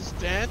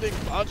standing.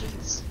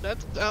 Bajin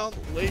steps down.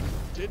 Lake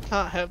did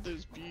not have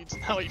those beads.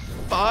 Now a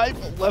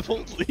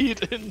 5-level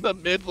lead in the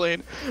mid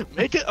lane.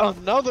 Make it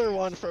another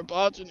one for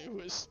Bajin, who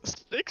is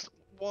 6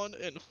 1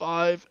 and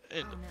 5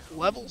 and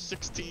level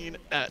 16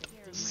 at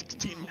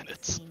 16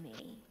 minutes.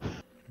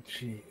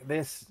 Gee,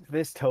 this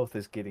Toth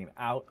is getting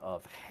out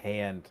of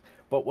hand.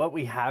 But what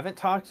we haven't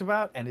talked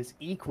about, and is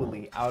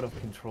equally out of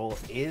control,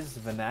 is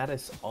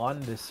Venatus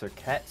on the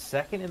Circuit,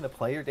 second in the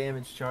player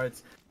damage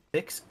charts,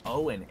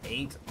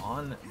 6-0-8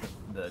 on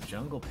the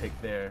jungle pick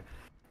there,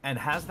 and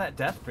has that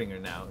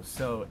Deathbringer now,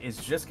 so is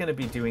just going to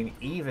be doing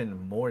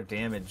even more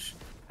damage.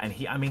 And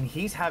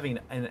he's having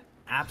an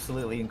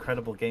absolutely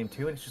incredible game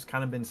too, and it's just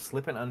kind of been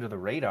slipping under the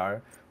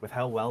radar with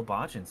how well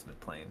Bajin's been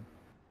playing.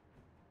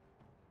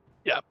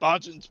 Yeah,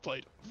 Bajin's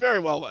played very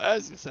well.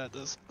 As you said,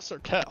 this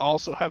Circuit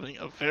also having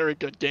a very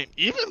good game.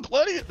 Even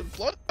Blood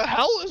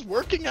Hell is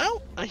working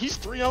out. He's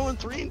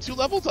 3-0-3 and 2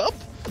 levels up.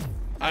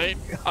 I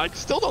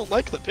still don't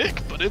like the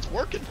pick, but it's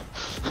working.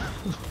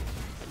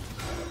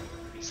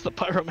 The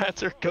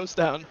Pyromancer goes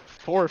down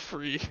for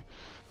free.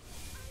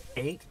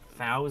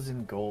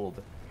 8,000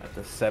 gold at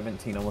the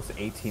 17, almost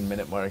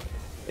 18-minute mark.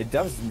 It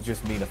doesn't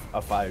just mean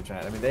a fire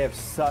giant. I mean, they have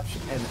such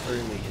an early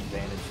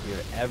advantage here.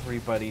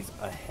 Everybody's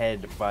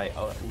ahead by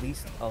at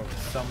least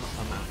some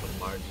amount of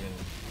margin.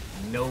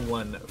 No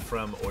one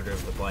from Order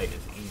of the Blight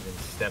is even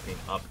stepping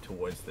up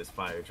towards this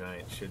fire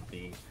giant. Should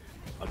be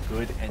a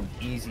good and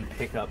easy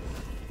pickup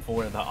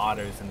for the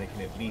Otters, and they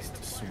can at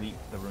least sweep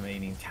the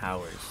remaining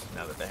towers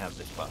now that they have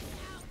this buff.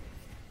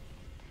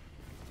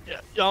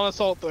 Yeah, Yon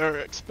Assault there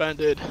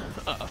expended,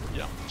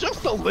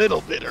 just a little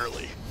bit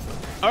early.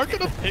 Are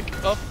gonna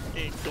pick up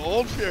a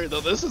Gold Fury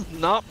though. This is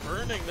not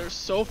burning. They're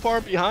so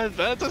far behind.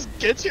 Venatus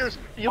gets here.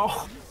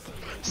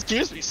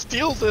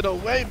 Steals it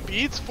away.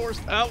 Beats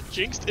forced out.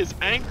 Jinxed is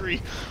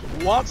angry.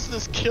 Wants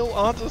this kill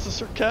onto the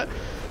Circuit.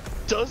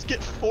 Does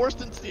get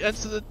forced into the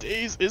ends of the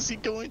days. Is he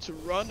going to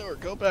run or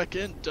go back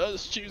in?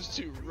 Does choose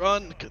to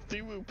run.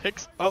 Cthulhu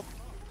picks up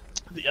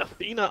the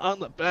Athena on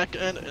the back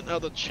end, and now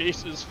the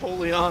chase is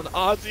fully on.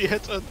 Ozzy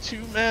hits a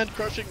 2-man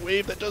crushing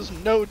wave that does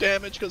no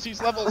damage because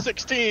he's level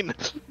 16.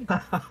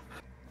 That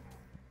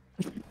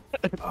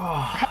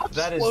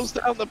slows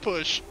down the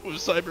push with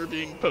Cyber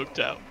being poked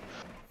out.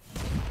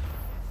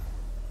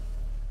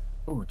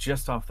 Ooh,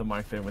 just off the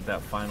mark there with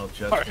that final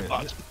judgment.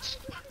 Right,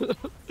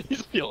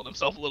 he's feeling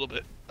himself a little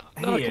bit.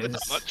 Not that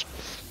much.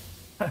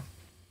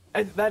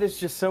 And that is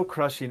just so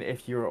crushing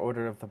if you're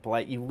Order of the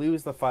Blight. You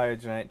lose the Fire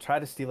Giant, try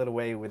to steal it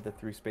away with the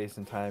through space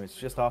and time. It's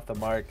just off the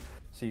mark.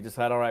 So you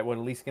decide, all right, we're at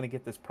least going to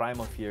get this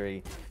Primal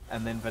Fury.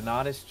 And then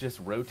Venatus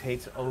just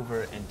rotates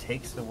over and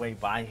takes it away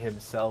by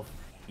himself,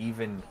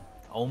 even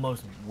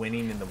almost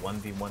winning in the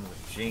 1v1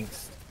 with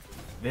Jinx.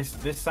 This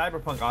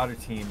Cyberpunk Otter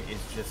team is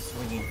just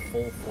swinging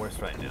full force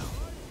right now.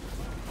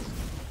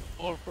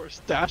 Or for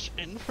dash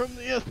in from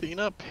the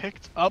Athena,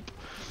 picked up.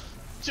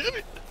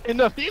 Dude, in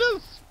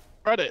Athena's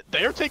credit,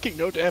 they're taking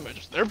no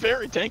damage. They're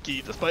very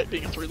tanky despite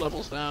being 3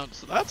 levels down,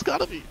 so that's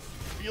gotta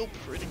feel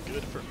pretty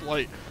good for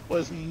Blight.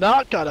 What is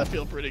not gotta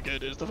feel pretty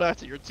good is the fact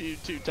that your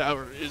T2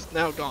 tower is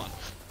now gone.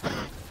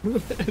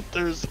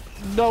 There's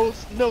no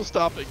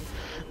stopping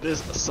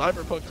this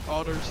Cyberpunk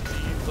Otters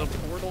team. The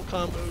portal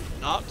combo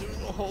not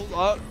doing a whole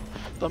lot.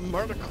 The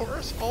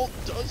Martichorus ult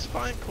does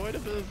find quite a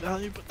bit of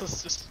value, but the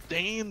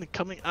sustain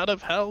coming out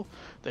of hell,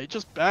 they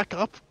just back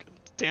up,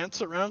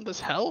 dance around this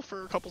hell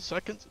for a couple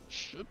seconds, and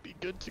should be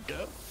good to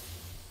go.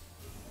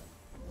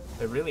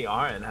 They really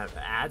are, and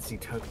Adzi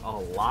took a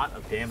lot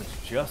of damage,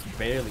 just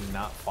barely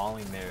not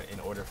falling there in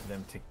order for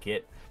them to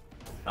get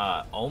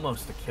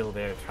almost a kill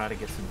there, try to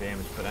get some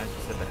damage, but as you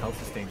said, the health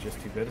sustain just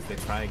too good as they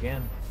try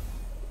again.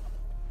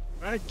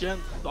 Again,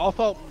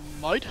 Alpha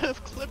might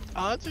have clipped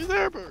Adzi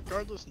there, but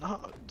regardless,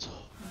 not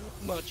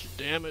much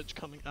damage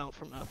coming out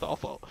from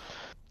Alpha.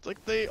 It's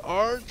like they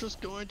are just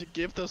going to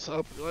give this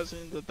up,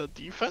 realizing that the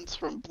defense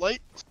from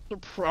Blight is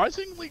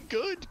surprisingly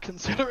good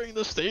considering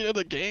the state of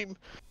the game.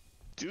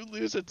 Do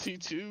lose a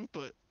T2,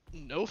 but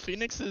no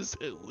Phoenixes,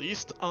 at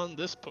least on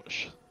this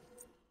push.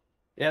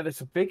 Yeah,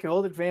 there's a big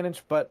gold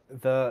advantage, but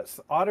the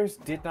Otters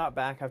did not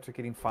back after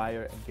getting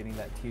fire and getting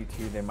that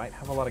T2. They might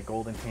have a lot of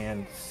gold in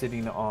hand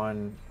sitting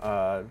on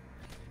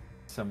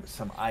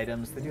some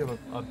items. They do have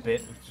a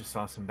bit. We just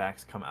saw some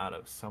backs come out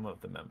of some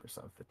of the members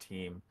of the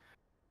team.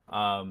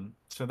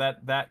 So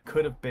that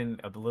could have been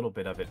a little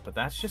bit of it, but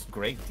that's just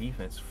great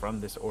defense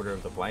from this Order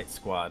of the Blight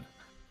squad.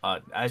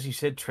 As you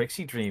said,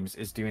 Trixie Dreams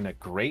is doing a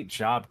great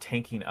job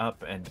tanking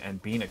up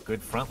and being a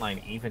good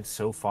frontline, even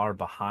so far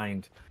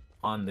behind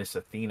on this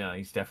Athena.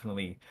 He's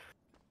definitely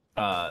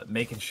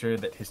making sure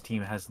that his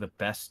team has the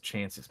best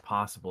chances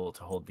possible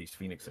to hold these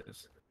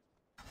Phoenixes.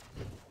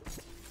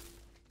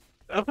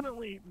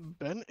 Definitely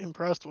been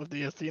impressed with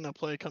the Athena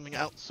play coming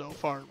out so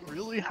far.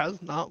 Really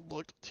has not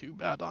looked too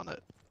bad on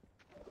it.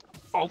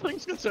 All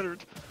things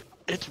considered,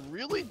 it's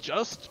really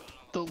just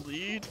the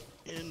lead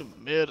in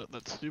mid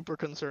that's super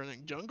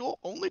concerning. Jungle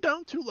only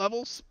down 2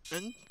 levels,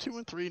 and 2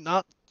 and 3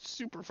 not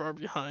super far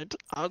behind.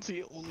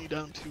 Ozzy only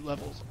down 2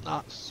 levels,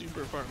 not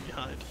super far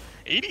behind.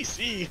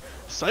 ADC,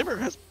 Cyber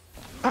has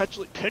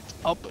actually picked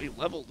up a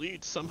level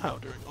lead somehow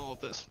during all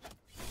of this.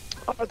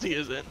 Ozzy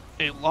is in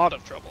a lot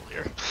of trouble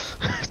here.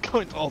 He's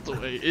going to ult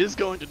away, is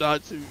going to die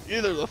to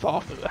either the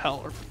Thoth or the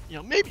Hell,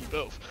 or maybe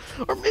both.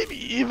 Or maybe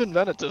even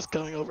Venetus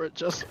coming over it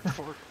just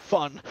for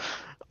fun.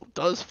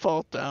 Does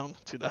fall down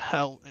to the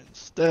Hell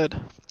instead.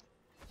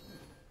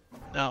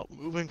 Now,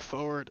 moving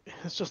forward,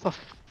 it's just it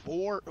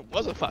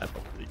was a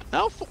 5-level lead.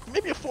 Now,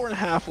 maybe a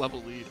 4.5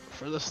 level lead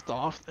for the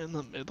Thoth in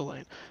the mid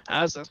lane.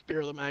 As that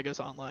Spear of the Mag is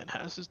online,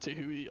 has his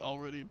Tehui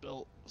already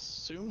built.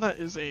 Assume that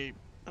is it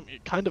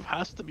kind of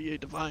has to be a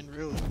Divine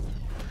Rune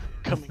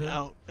coming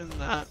out in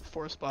that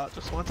 4th spot.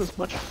 Just wants as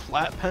much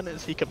flat pen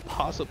as he can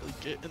possibly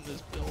get in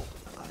this build.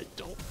 I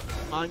don't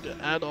mind it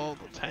at all.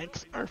 The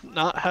tanks have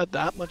not had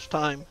that much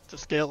time to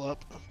scale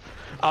up.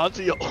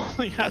 Ozzy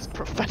only has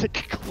Prophetic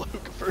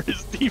Cloak for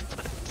his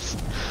defense.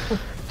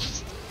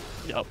 Just,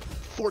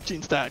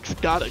 14 stacks.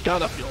 Gotta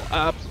feel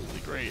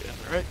absolutely great,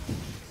 right?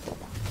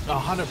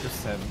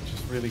 100%.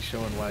 Just really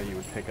showing why you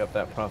would pick up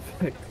that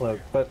Prophetic Cloak.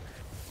 But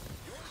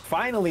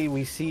finally,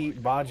 we see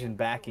Bajin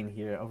back in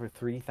here. Over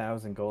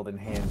 3,000 gold in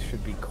hand.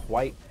 Should be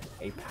quite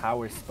a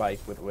power spike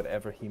with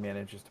whatever he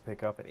manages to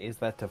pick up. It is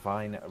that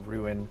Divine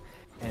Ruin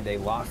and a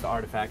lost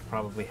artifact,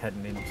 probably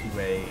heading into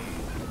a...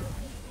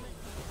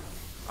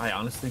 I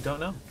honestly don't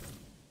know.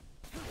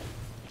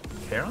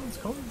 Charon's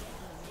going?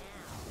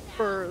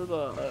 For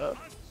the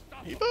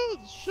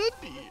Hebos should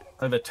be.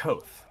 Or the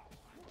Toth.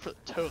 For the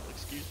Toth,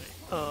 excuse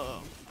me.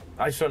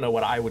 I just don't know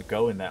what I would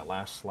go in that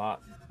last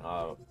slot.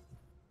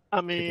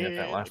 I mean,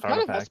 that last it kind of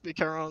artifact. must be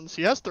Charon's.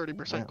 He has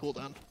 30%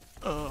 cooldown.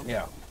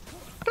 Yeah.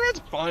 Charon's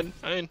fine.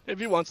 I mean, if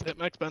he wants to hit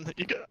max Ben,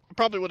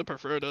 probably would have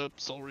preferred a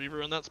Soul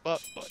Reaver in that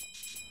spot,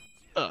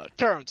 but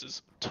Charon's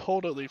is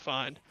totally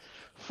fine.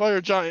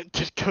 Fire Giant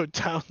did go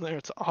down there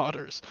to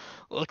Otters.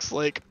 Looks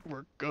like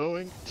we're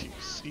going to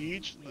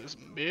siege this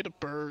mid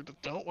bird.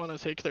 Don't want to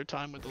take their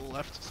time with the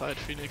left side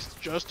Phoenix.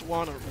 Just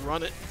want to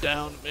run it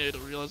down mid,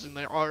 realizing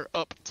they are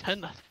up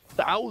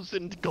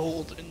 10,000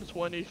 gold in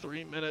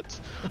 23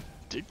 minutes.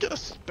 Did get a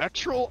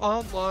Spectral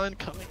online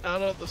coming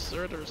out of the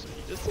Surtur, so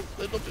he is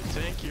a little bit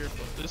tankier,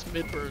 but this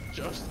mid bird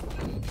just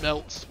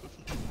melts with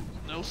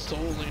no Soul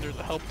Leader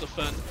to help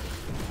defend.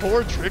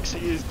 Poor Trixie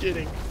is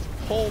getting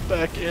pulled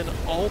back in,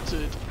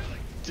 ulted,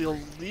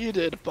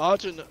 deleted.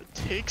 Bajin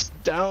takes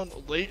down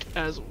Lake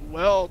as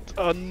well.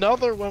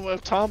 Another one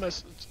with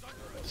Thomas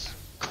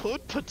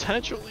could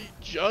potentially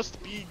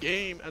just be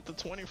game at the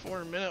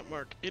 24-minute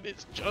mark. It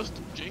is just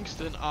Jinxed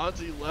and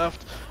Ozzy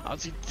left.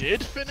 Ozzy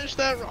did finish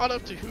that rod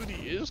up to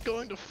Hootie. Is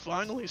going to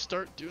finally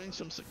start doing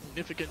some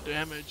significant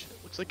damage.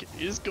 It looks like it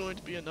is going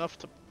to be enough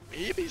to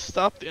maybe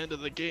stop the end of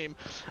the game.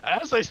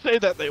 As I say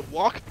that, they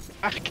walk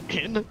back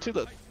into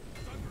the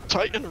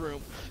Titan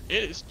room.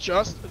 It is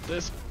just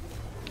this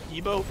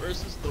Ebo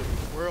versus the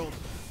world.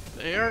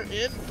 They are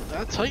in, but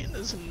that Titan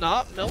is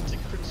not melting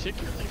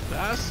particularly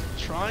fast.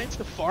 Trying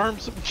to farm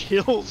some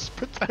kills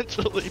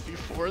potentially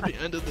before the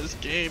end of this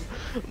game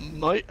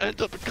might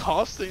end up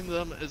costing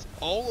them, as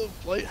all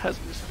of Blight has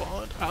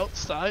respawned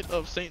outside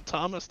of St.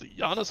 Thomas. The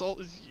Giannis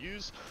ult is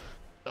used.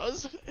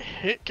 Does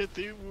hit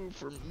Cthulhu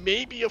for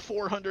maybe a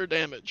 400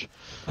 damage.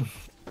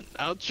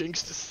 Now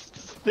Jinx is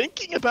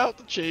thinking about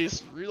the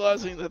chase,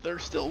 realizing that they're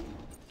still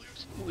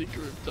loosely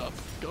grouped up.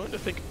 Going to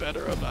think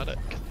better about it.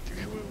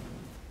 Cthulhu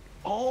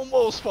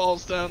almost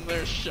falls down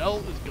there. Shell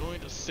is going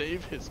to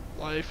save his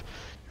life.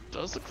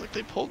 Does look like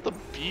they pulled the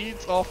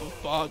beads off of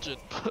Bajin,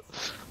 but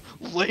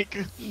Lake,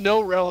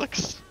 no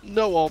relics,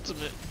 no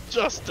ultimate,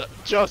 just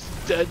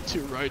dead to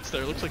rights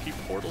there. Looks like he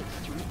portaled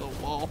through the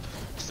wall.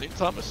 St.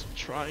 Thomas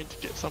trying to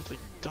get something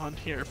done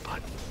here,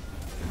 but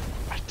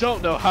I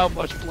don't know how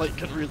much Blight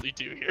can really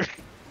do here.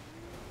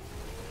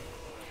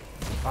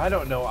 I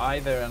don't know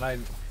either, and I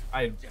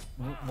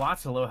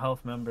lots of low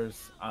health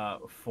members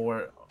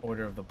for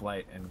Order of the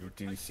Blight, and we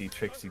do see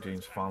Trixie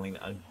Dreams falling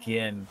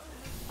again.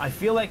 I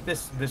feel like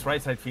this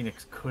right side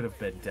Phoenix could have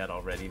been dead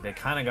already. They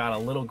kind of got a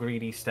little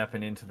greedy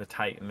stepping into the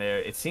Titan there.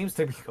 It seems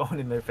to be going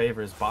in their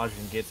favor as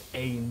Bajin gets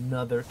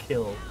another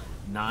kill,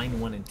 9,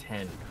 1, and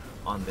 10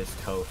 on this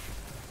Toth.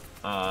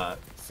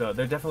 So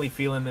they're definitely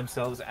feeling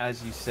themselves,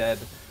 as you said,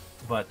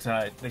 but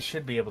they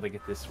should be able to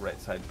get this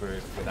right side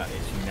bird without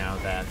issue now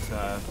that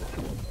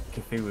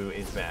Cthulhu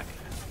is back.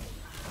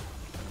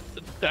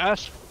 The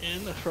dash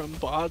in from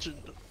Bajin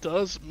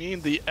does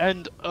mean the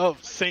end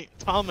of St.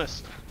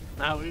 Thomas.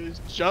 Now it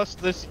is just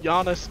this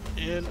Giannis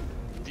in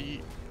the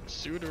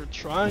Suitor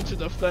trying to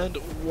defend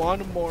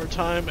one more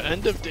time.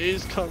 End of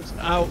Days comes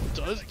out,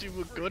 does do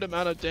a good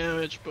amount of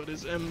damage, but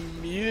is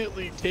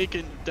immediately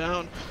taken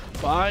down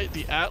by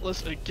the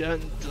Atlas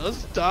again.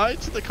 Does die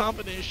to the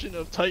combination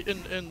of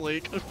Titan and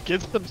Lake,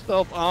 gets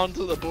himself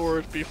onto the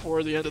board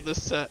before the end of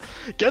this set.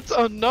 Gets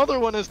another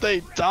one as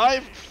they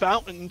dive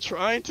Fountain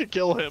trying to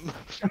kill him.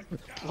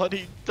 But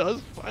he does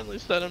finally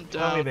set him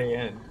down. They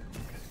end.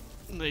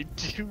 And they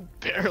do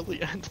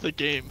barely end the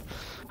game.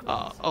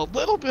 A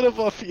little bit of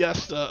a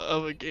fiesta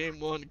of a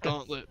game 1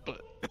 gauntlet,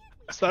 but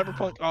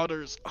Cyberpunk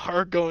Otters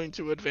are going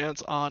to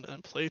advance on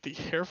and play the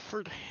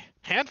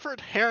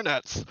Hanford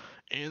Hairnets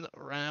in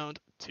round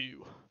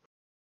 2.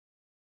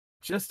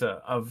 just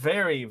a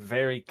very,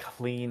 very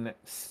clean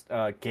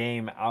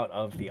game out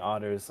of the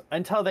Otters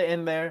until the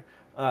end there.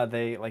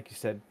 They, like you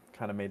said,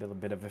 kind of made a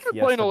bit of a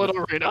You're playing fiesta. a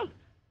little arena.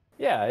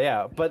 Yeah,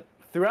 yeah. But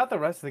throughout the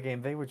rest of the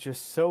game, they were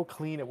just so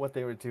clean at what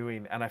they were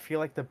doing. And I feel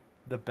like the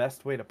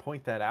best way to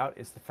point that out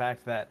is the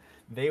fact that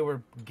they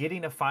were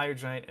getting a fire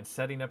giant and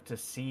setting up to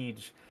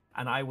siege.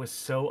 And I was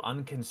so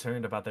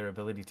unconcerned about their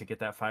ability to get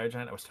that fire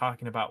giant. I was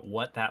talking about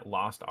what that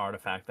lost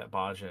artifact that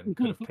Bajin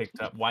could have picked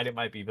up, what it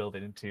might be built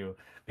into,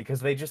 because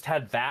they just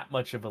had that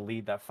much of a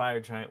lead. That fire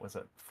giant was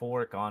a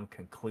foregone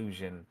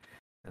conclusion.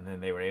 And then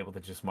they were able to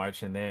just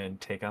march in there and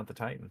take out the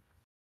Titan.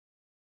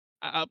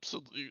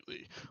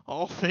 Absolutely.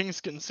 All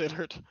things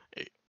considered,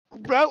 a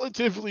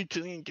relatively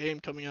clean game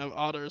coming out of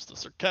Otters. The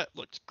Circuit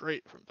looked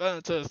great from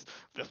Venitas.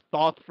 The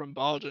thought from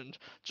Baljan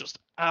just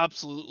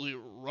absolutely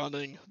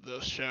running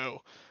the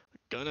show.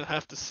 Gonna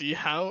have to see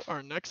how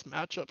our next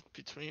matchup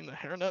between the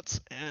Hairnets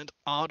and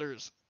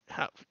Otters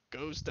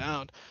goes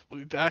down. We'll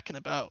be back in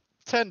about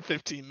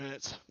 10-15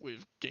 minutes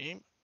with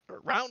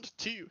round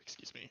 2,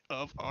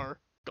 of our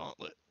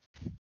Gauntlet.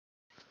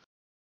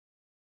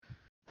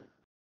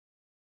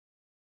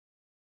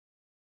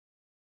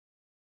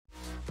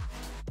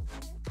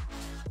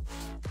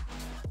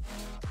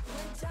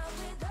 Went down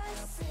with a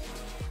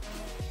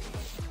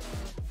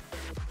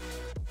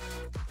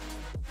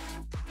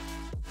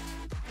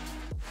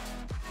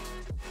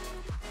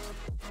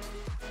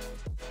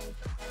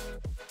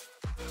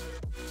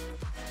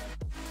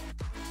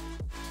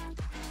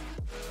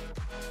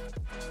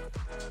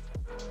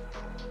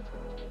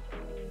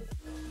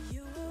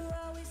You were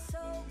always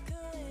so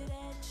good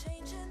at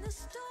changing the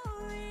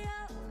story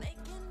up,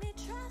 making me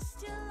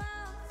trust your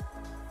love.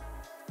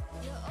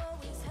 You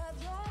always have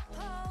your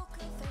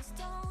poker face,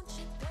 don't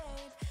you,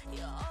 babe?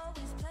 You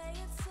always play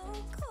it so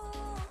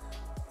cool.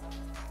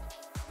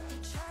 You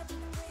tried to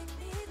break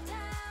me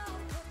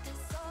down, put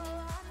this all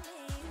on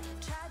me.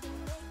 Tried to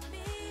make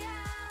me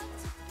out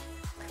to be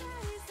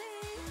crazy,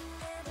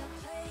 and I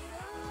played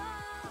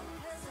along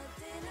 'cause I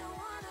didn't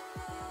wanna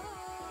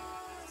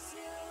lose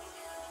you.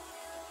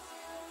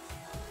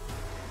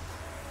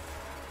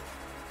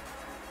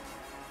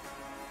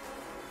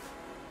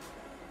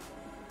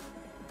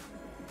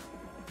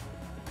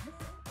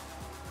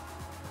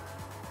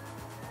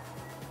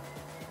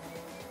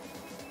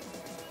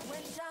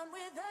 Went down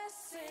with a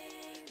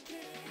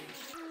sinking.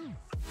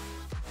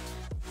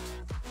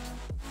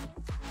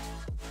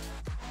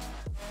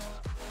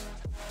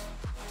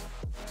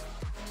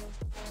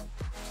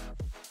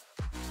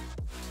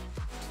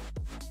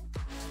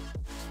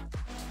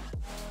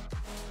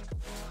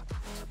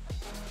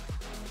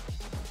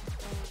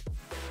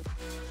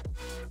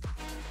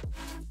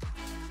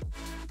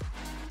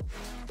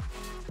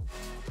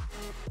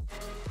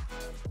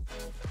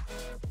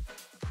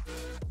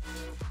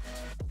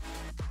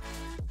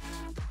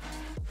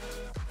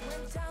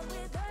 Went down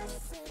with a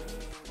sinking.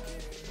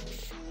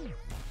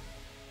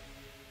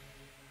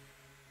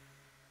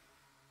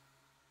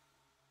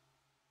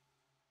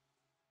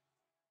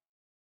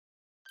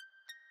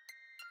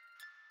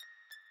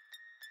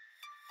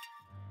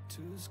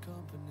 Two's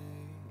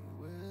company,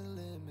 we're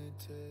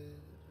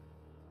limited.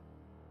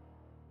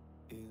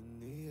 In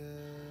the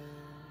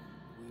end,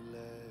 we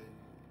lay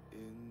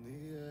in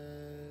the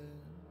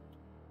end.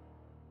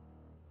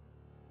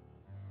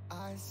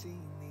 I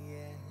seen the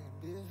end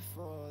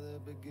before the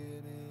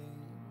beginning,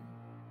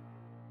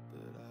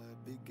 but I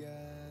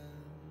began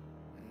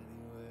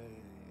anyway.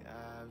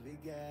 I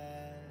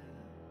began.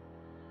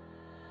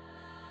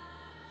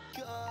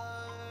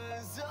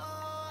 'Cause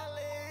all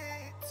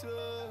it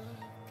took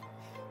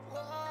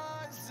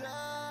was a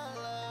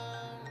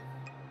love,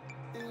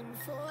 and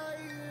for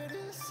you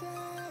to say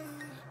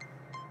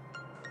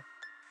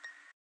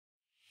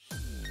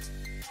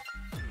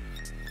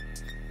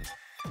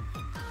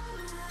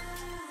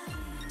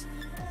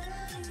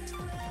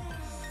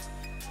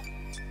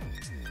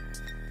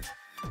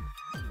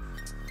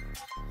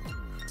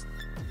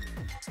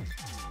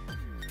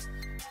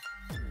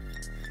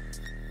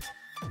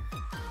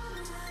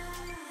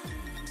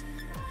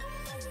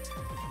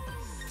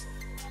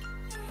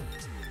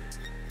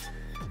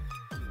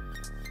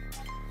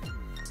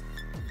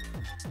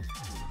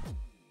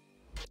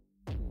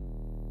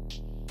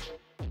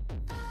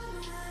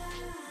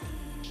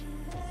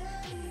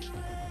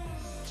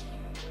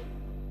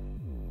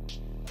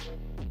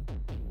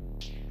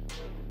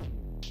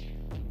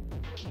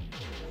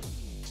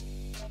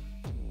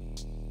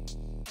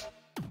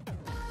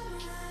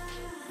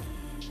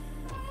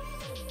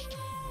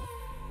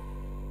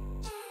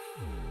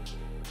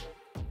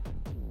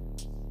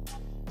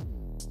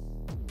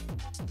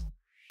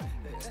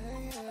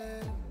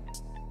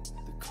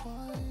the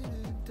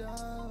quiet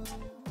down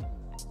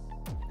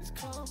is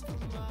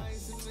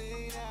compromising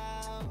me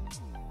now.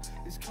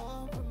 Is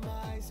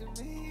compromising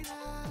me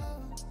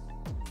now.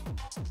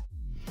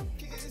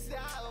 'Cause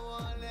I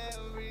want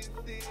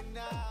everything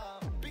now.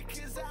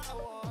 Because I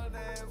want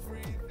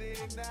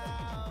everything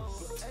now.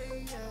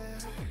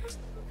 But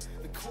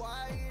the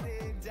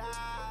quieting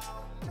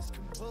down is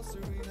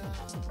compulsory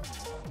now.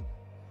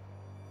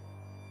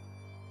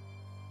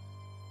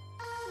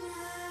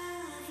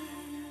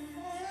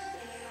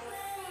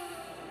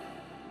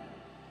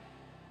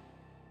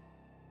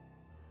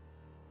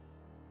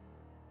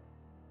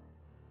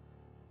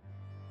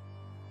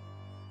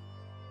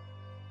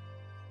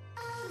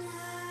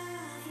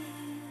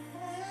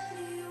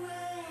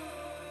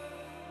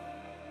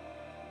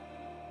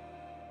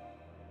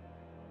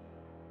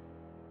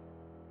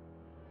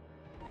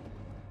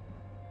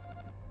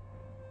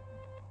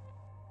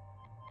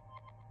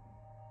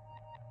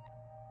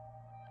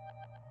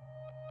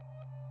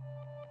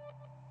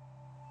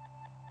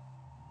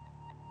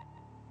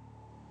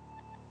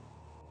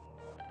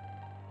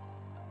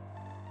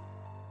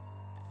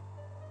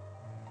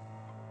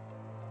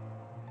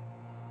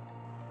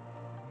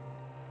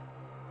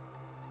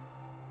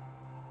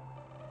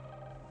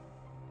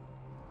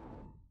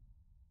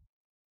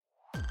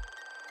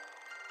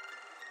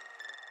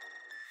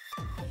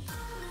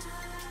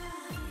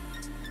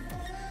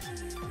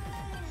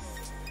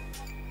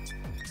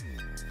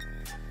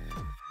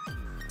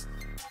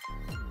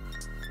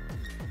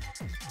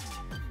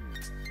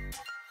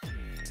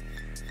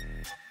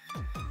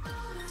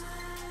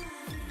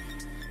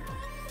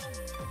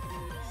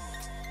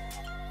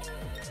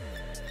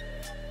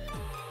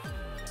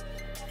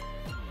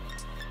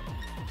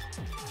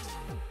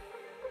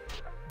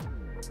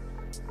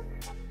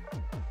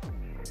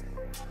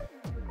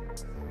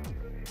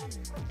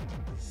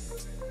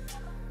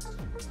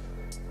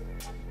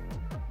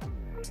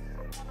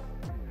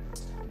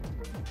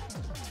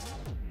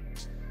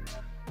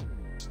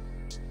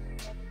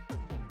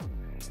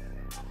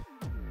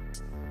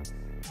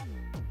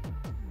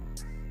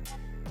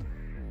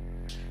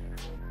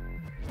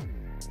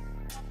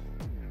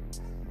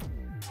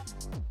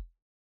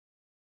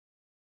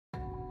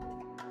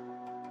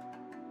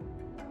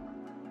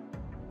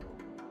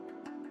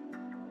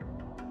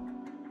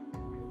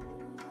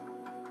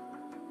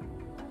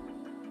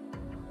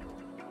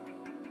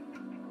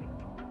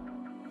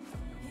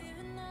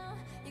 Even now,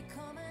 you're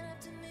coming up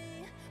to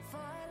me,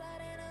 fire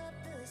lighting up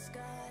the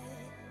sky.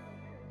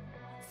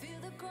 Feel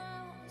the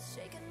ground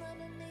shaking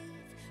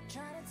underneath,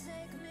 trying to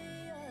take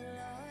me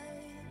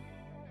alive.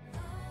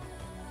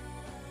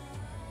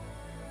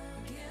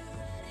 Get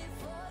ready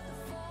for the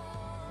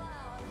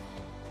fallout.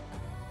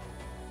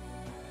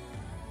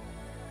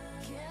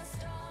 Can't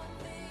stop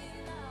me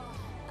now.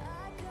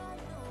 I got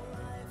no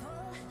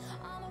rival.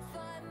 I'ma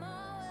find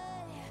my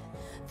way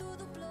through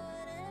the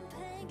blood and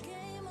pain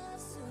game of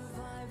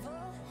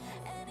survival.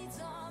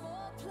 Anytime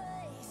or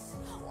place,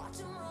 watch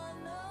 'em run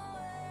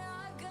away.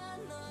 I got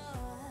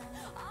none.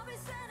 I'll be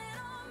standing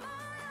on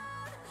my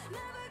own,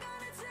 never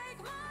gonna take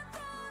my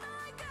throne.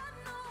 I got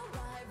no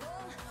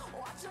rival.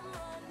 Watch 'em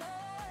run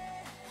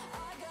away.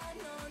 I got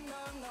no,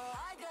 no, no.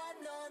 I got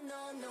no,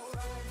 no, no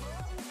rival.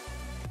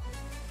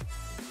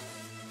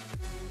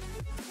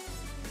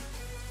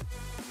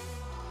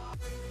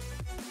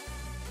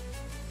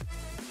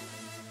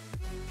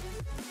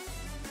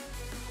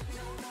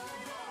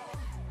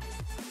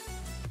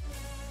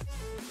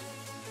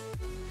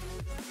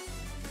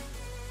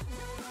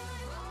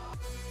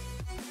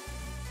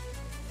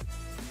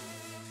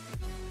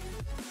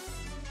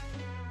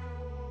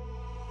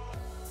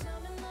 Tell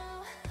me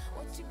now,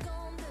 what you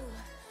gon' do?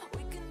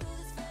 We can do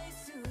this face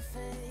to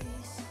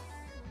face.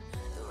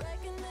 The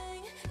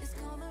reckoning is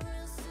coming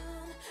real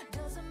soon.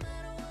 Doesn't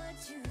matter what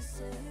you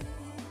say.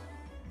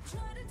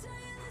 Try to tell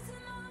you this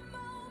is not a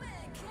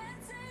moment.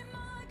 Can't take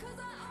mine 'cause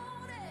I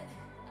own it.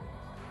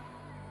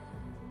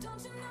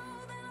 Don't you know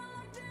that I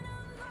locked and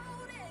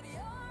unloaded?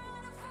 You're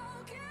out of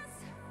focus.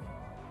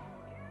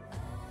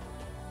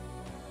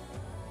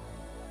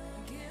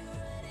 Get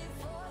ready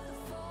for the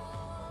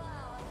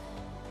fallout.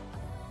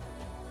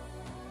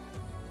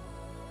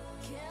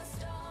 Can't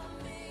stop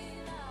me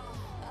now.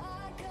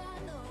 I got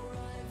no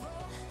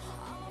rival.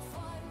 I'ma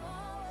find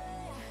my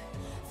way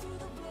through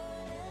the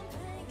blood and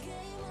pain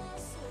game of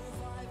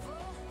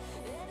survival.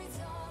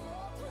 Anytime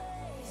or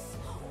place,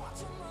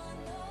 watch 'em run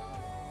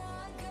away.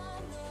 I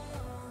got no.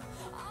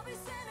 I'll be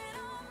standing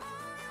on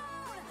my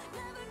own,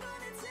 never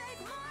gonna take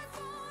my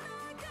phone.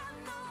 I got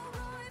no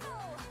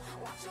rival.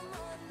 Watch 'em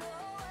run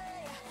away.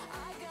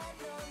 I got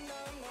no,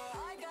 no, no.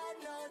 I got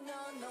no, no,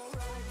 no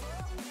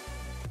rival.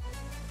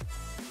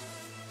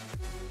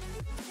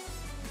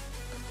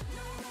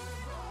 No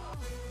rival.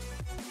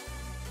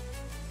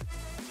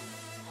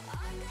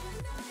 I got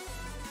no,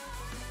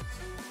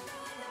 no,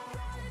 no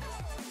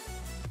rival.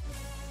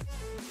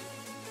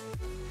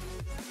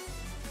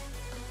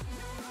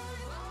 No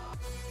rival.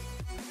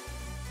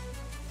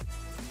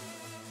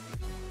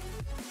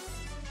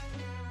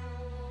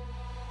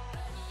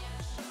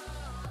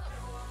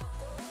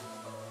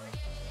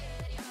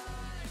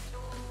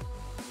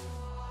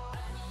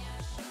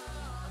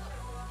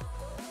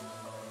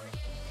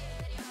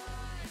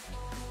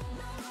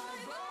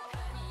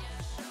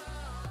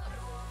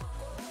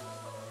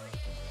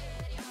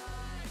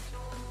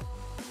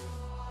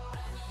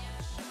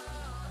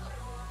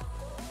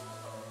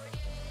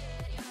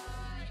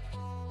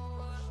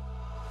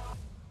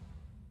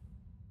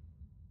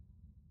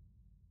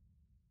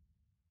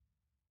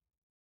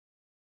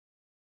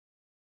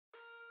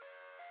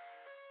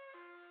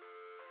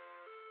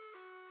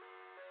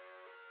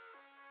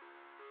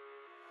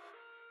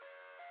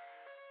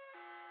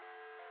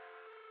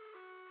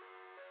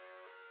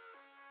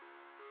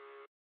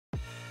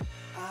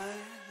 I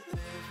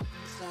live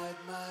inside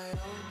my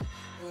own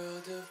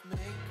world of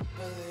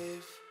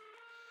make-believe.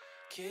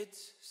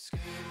 Kids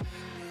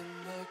screaming in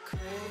their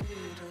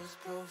cradles,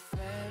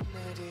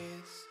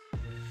 profanities.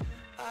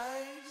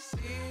 I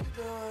see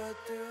the world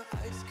through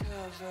ice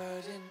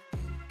covered in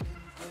ink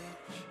and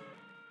bleach.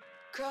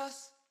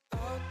 Cross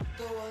out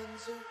the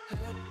ones who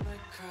heard my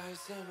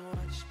cries and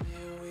watched me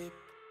weep.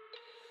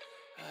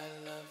 I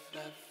love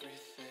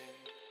everything.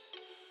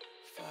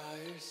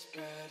 Fire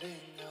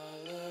spreading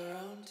all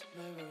around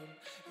my room.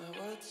 My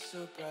world's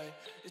so bright,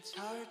 it's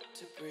hard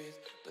to breathe,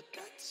 but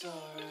that's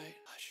alright.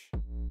 Hush.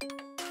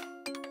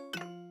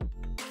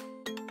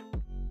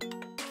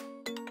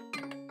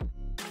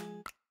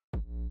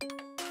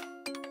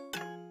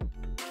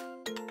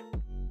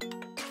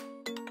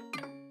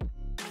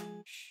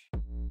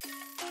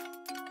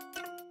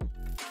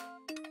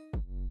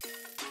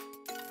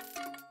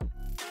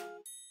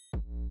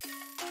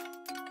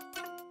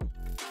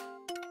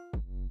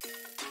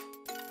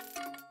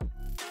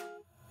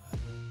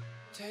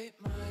 tape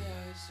my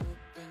eyes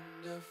open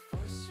to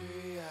force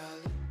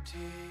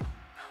reality.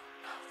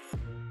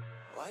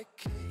 Why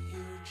can't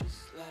you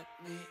just let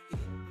me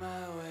eat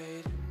my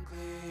weight in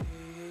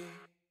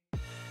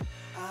glee?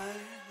 I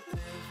live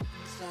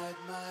inside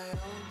my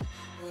own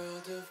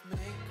world of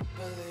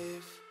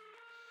make-believe.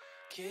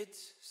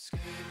 Kids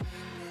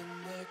screaming in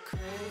their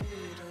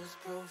cradles,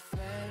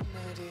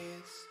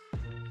 profanities.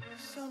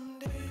 Some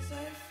days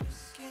I feel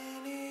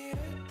skinnier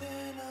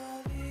than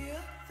all the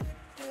other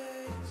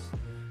days.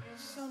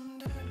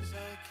 Sometimes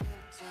I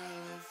can't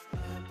tell if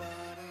my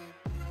body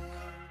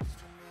belongs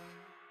to me.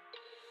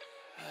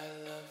 I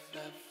love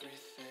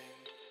everything.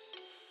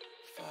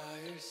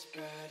 Fire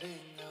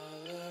spreading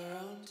all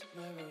around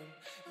my room.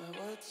 My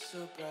world's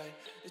so bright,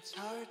 it's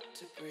hard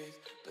to breathe,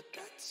 but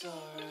that's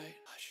alright.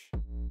 Hush.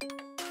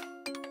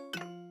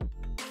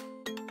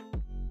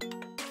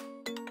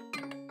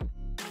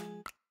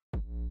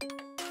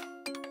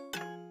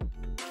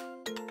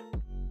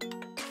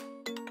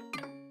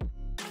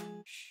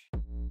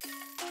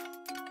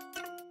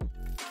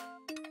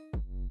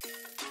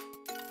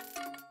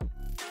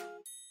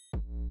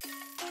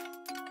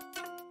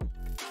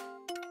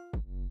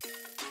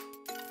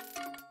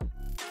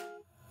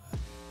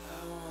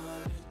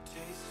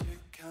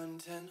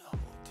 Content,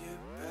 hold your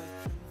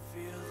breath and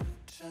feel the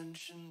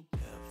tension.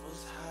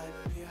 Devils hide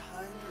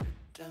behind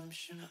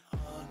redemption.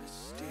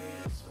 Honesty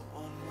is a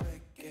one-way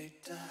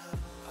gate to hell.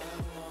 I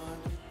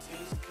wanna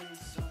taste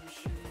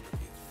consumption.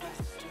 Breathe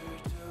faster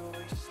to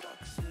waste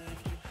oxygen.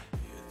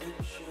 Hear the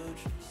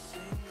children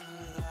sing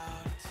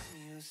aloud. It's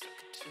music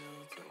till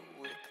the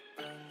wick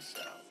burns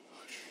out.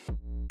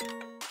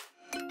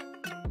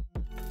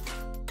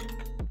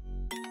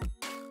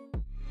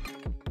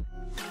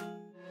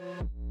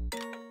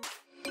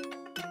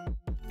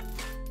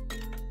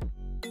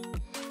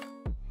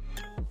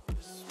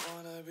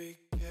 Be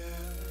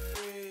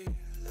carefree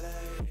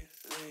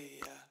lately,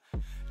 yeah.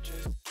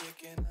 Just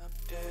kicking up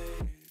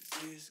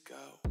daisies.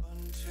 Got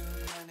one too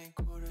many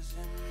quarters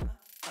in my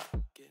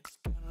pockets.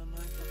 Count 'em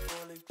like the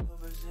 4-leaf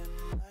clovers in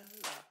my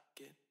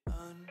locket.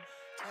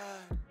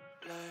 Untied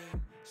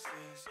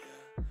laces,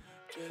 yeah.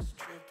 Just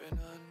tripping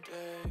on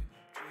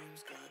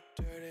daydreams. Got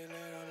dirty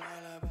little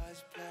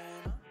lullabies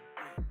playing on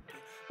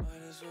repeat.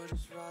 Might as well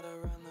just ride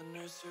around the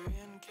nursery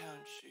and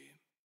count sheep.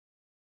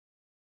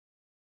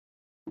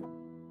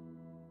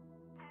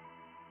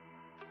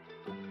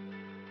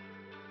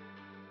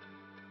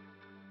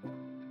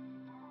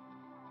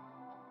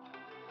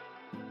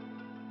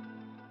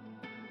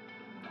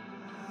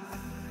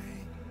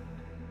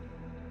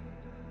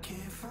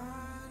 Can't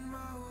find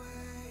my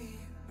way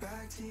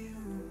back to you.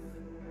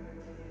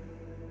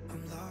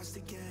 I'm lost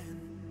again.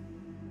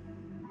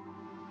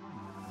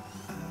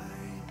 I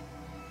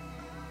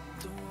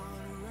don't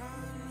wanna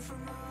run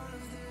from all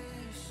of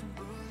this. I'm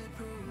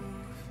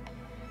bulletproof,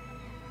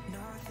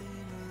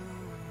 nothing to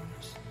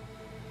lose.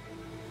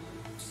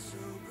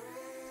 So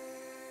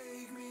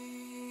break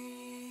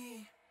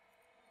me.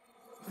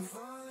 I'm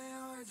falling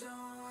hard,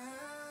 don't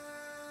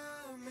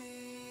help me.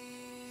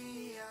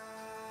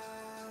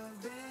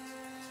 I've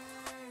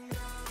been gone.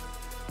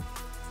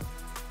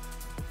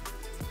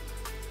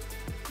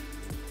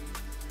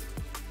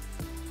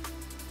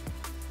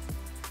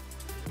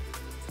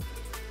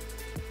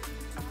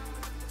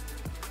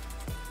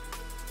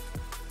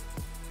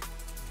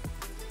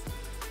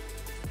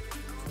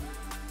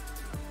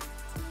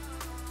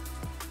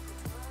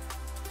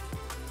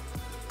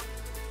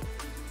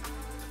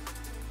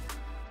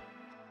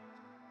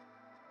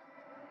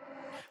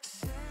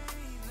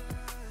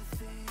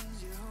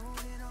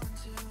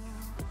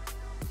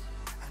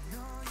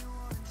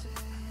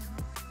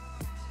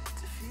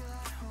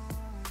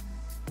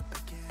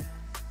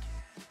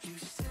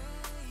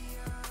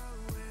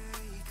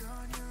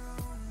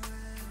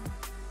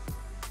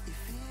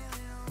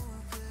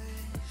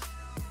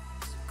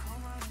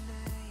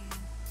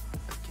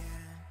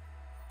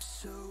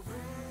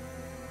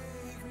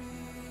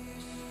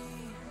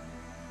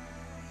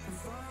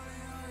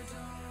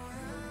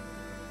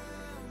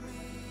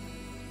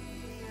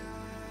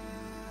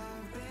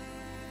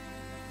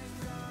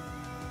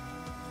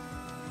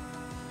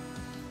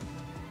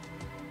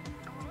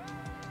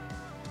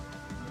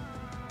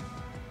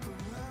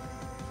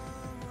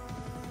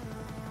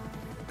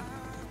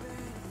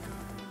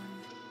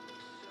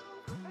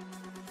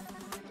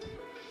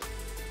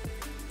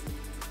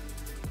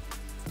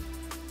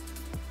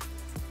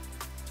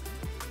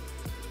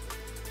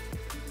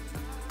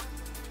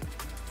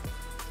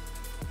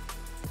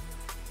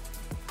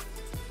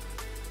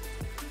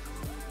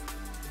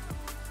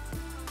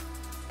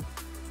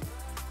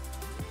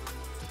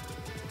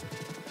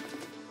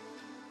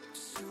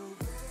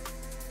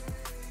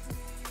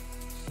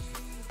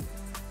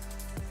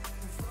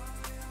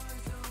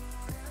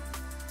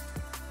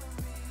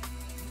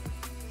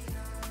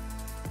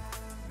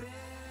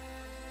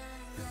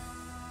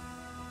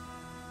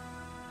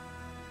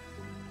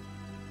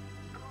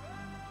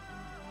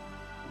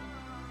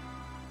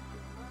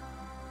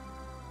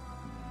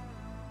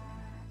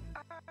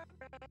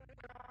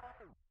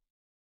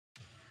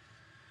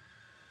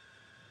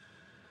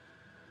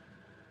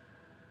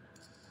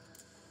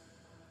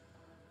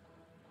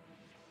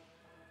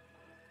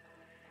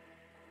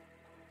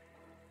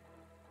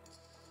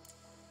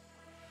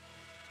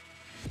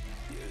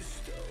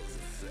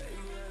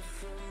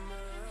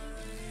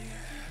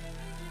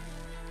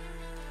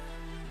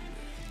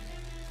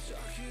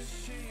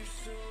 cheap,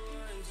 so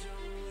why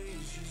don't we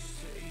just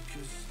take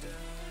a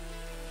stand?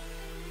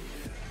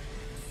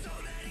 So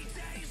many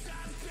days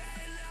I've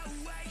been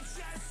away,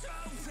 just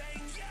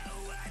hoping you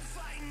would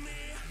find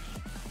me.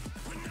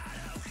 We're not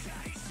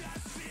okay,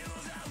 just feel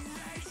the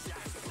rage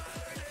that's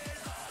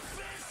burning up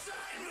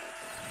inside me.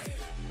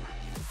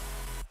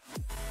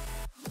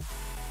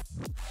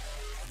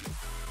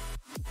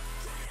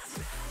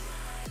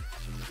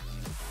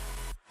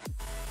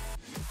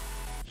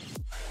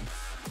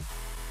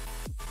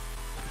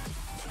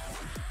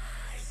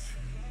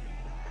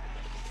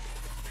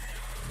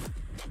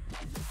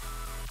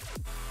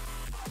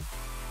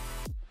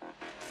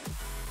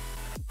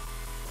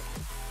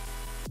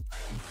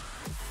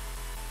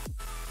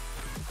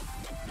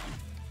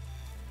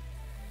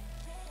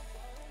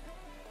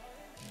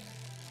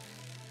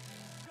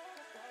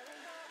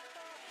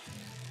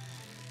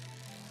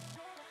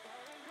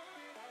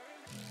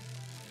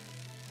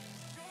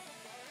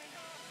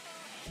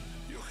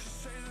 You can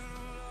say that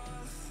I'm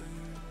nothing,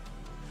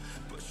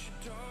 but you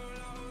don't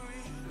know me,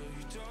 no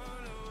you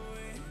don't know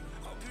me.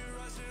 I'll be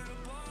rising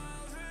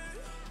above it.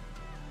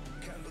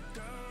 Can't look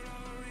down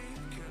on me,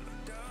 can't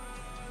look down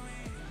on me.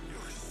 You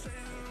can say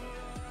that I'm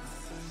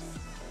nothing,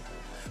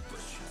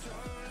 but you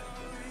don't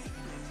know me,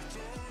 no you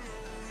don't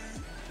know me.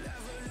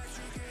 Never let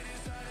you get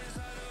inside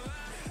of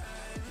my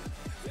head.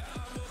 Yeah,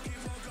 I'm looking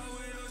for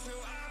going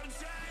until I'm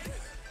dead.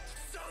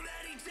 So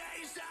many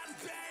days I've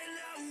been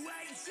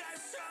away,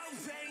 just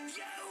hoping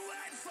you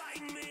would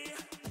find me.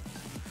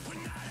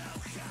 We're not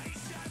okay,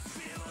 just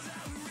feel the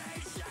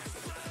rage that's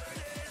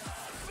burning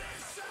up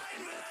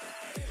inside me.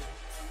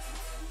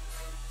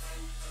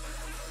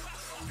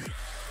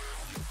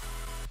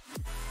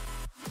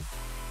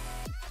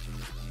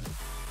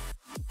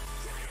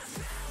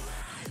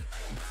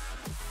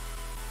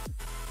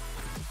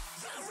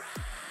 The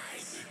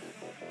rise.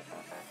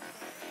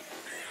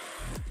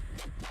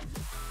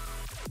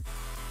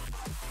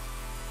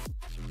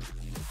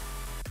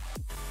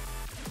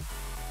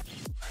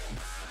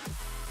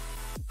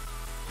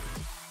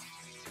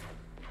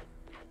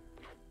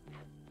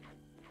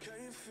 Can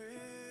you feel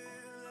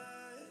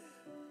it?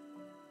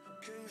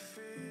 Can you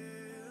feel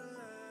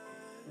it?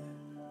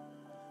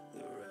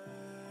 The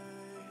rage.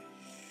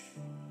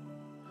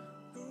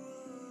 The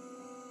rage.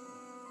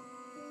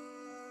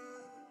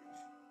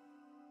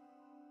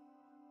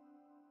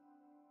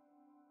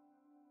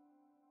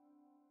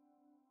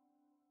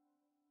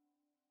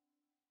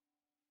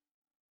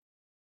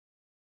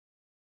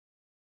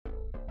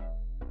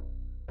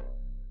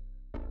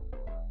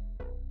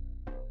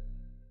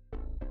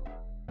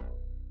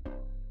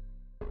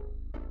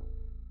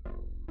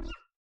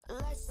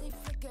 Lights they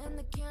flicker and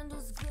the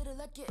candles glitter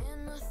like you're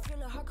in a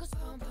thriller. Heart goes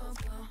pum pum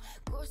pum.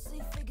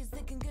 Ghostly figures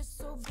they can get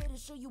so bitter.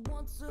 Show you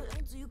want to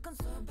enter, you can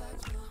turn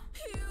back now.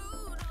 You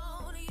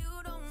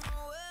don't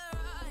know where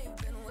I've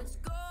been. What's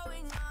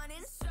going on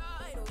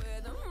inside?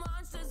 Where the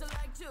monsters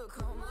like to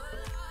come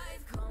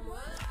alive, come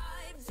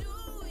alive. Do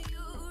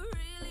you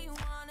really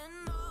wanna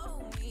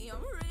know me?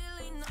 I'm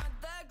really not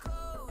that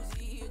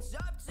cozy. It's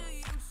up to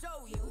you, so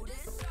you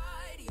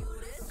decide, you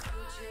decide.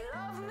 Would you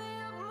love me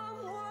up my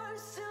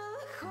words till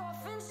the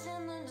coffin's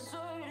in the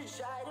dirt?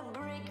 Try to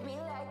break me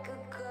like a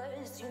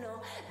curse, you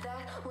know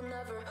that will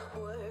never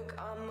work.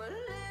 I'm a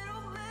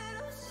little bit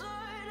absurd.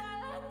 I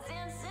like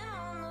dancing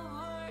on the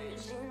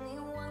verge.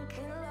 Anyone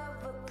can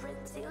love a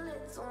pretty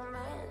little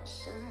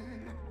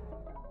mansion,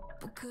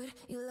 but could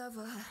you love a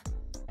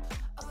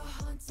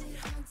haunted,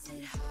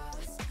 haunted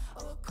house?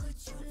 Or could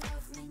you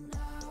love me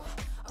now?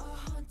 A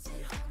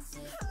haunted,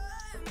 haunted.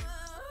 I'm a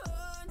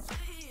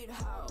haunted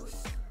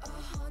house. A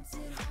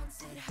haunted,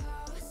 haunted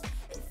house.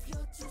 If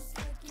you're too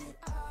scared, get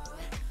out.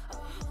 A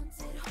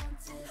haunted,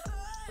 haunted.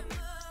 I'm a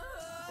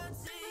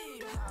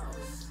haunted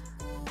house.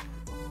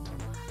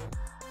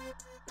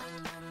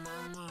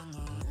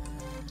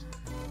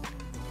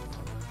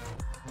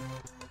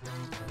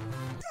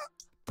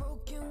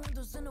 Broken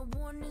windows and a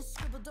warning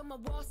scribbled on my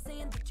wall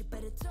saying that you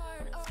better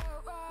turn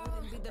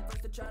around. Wouldn't be the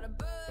first to try to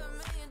burn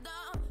me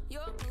down.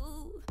 Your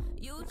move,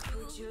 you too.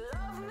 Would you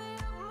love me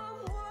up my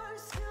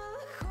words till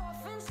the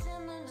coffin's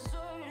in the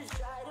dirt?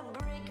 Try to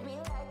break me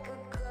like a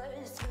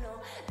curse, you know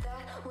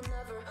that will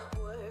never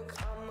work.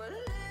 I'm a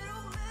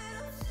little bit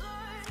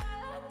absurd. I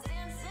like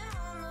dancing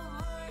on the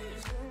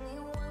verge.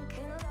 Anyone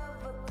can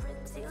love a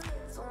pretty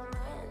little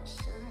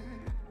mansion,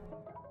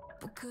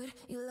 but could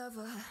you love a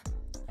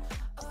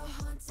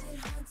haunted,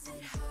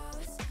 haunted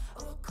house?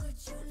 Or could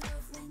you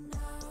love me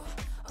now?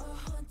 A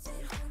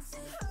haunted,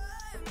 haunted.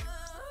 I'm a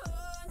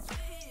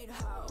haunted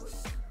house.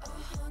 A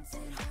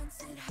haunted,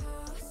 haunted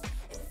house.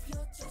 If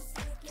you're too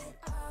scared, get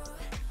out.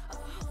 A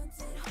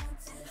haunted,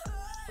 haunted.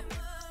 I'm a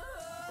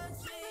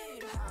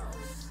haunted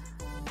house.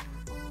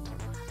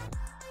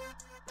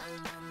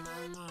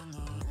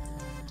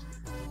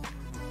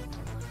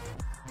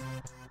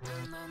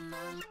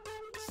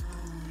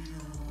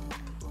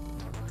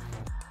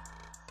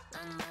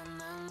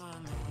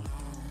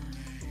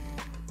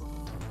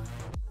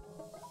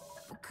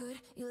 Could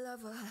you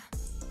love a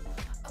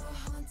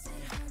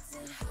haunted,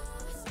 haunted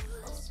house?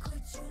 Or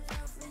could you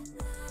love me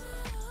now?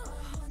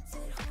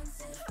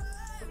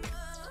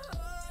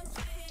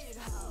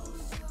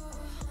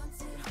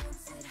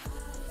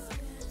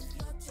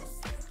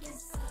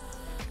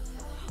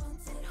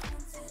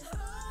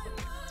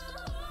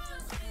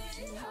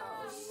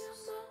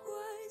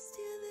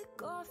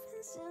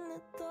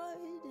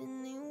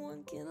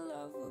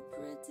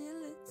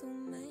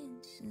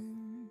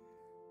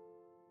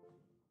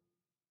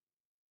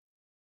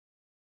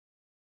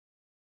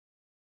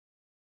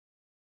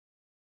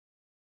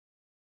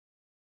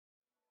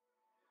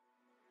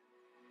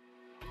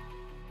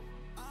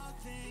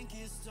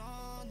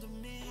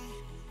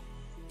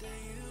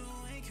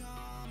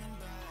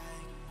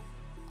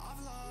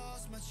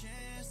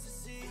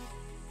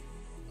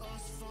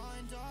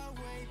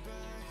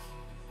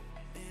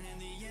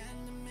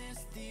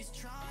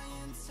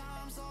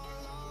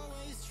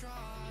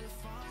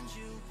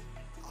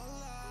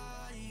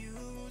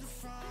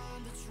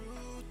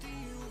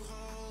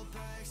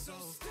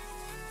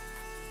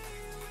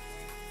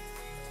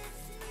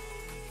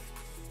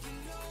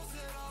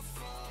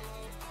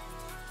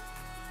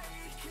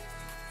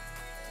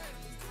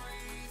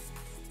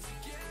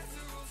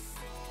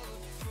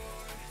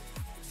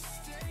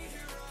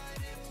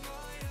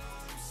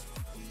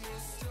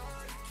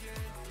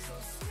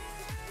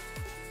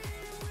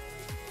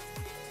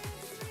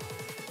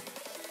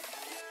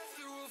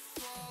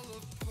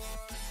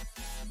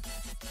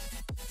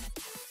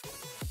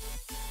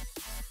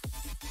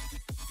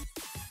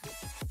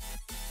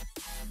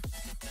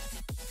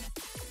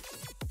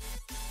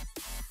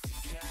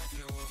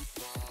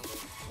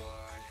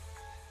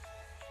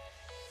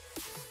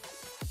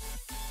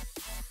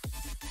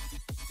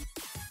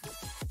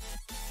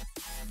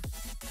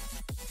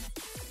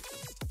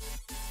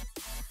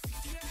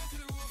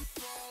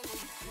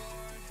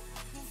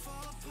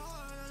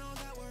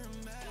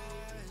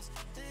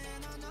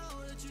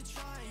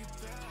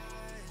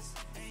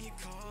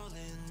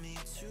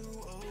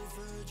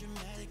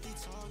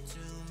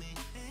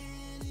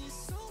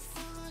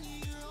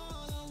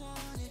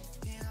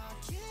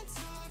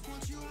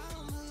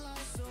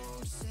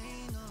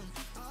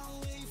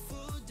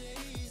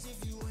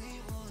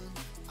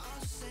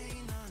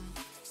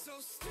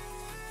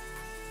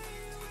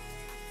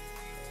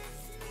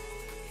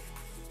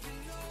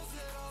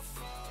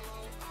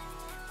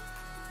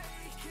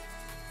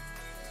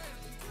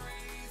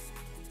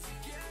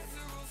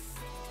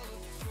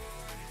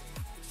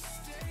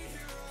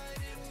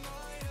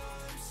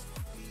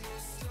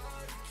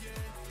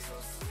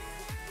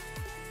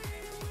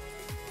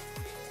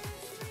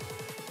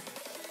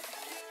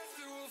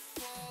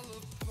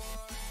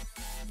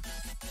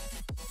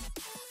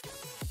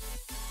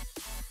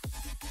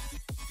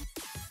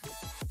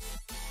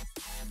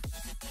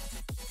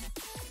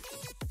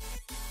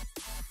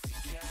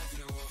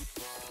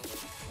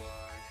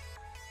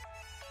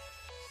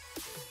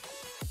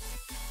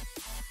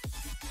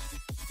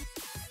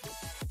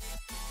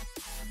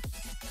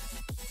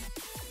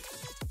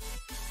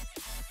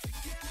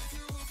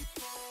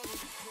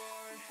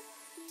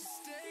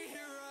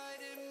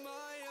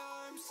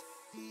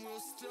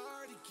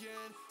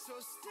 on. So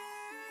stay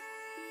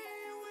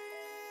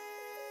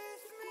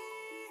with me.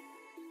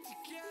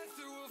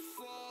 Together we'll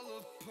fall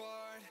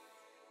apart.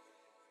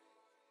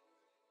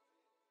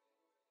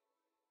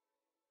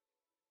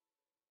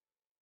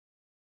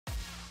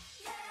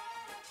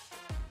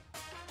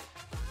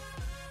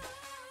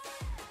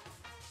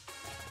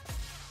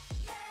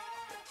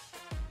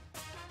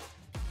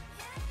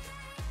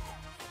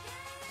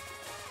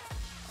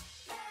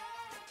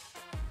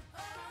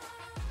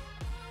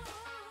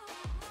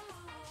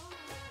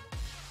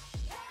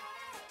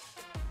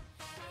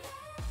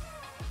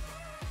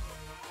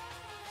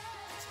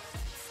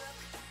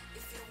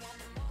 If you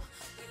want more,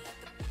 we let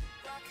the beat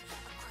rock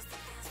across the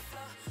dance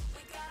floor.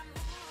 We gotta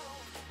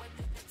move, where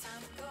did the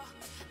time go?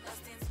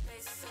 Lost in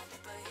space,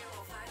 superhero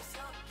vibes,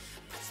 yo.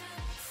 Put your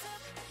hands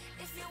up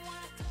if you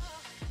wanna go.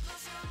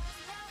 Close your eyes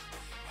now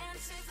and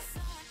chase the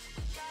sun.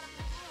 We gotta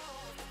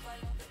move,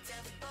 follow the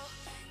tempo.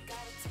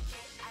 Gotta take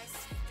it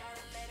icy,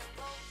 gotta let it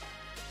go.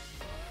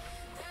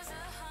 There's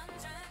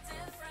 100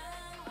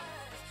 different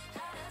ways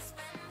how to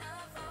spend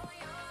up all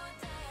your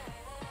day.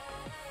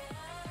 We're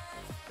gonna make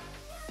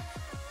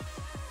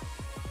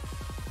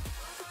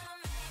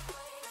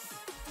waves.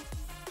 Part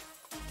of the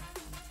new game. We're gonna make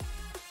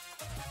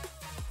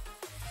waves.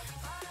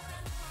 Part of the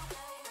new game.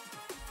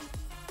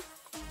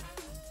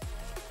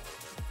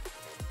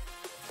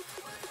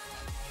 We're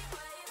gonna make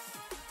waves. We're gonna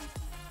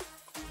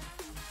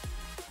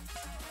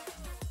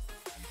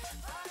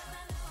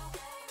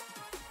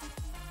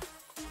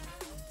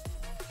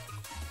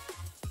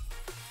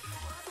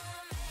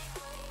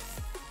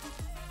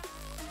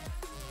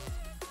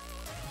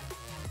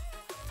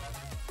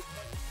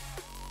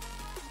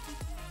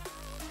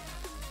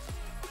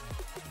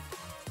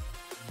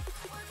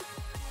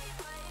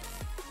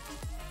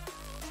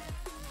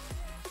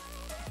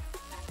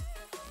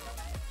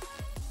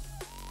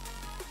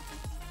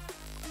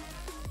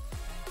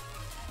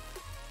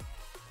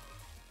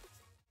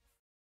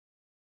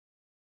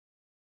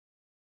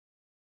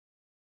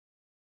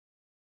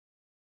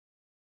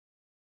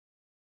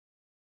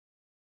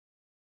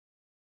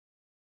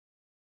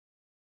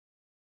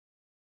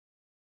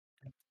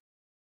waves.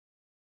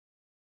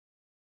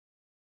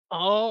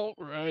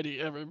 Alrighty,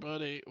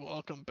 everybody,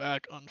 welcome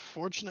back.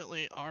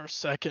 Unfortunately, our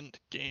second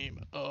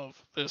game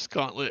of this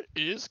gauntlet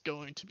is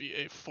going to be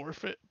a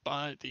forfeit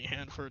by the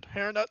Hanford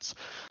Hairnuts.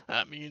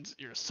 That means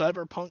your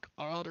Cyberpunk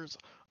Otters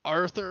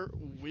Arthur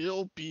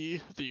will be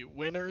the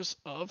winners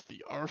of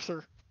the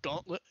Arthur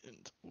Gauntlet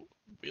and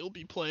will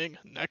be playing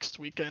next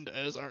weekend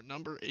as our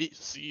number 8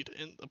 seed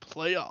in the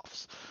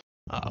playoffs.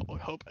 We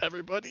hope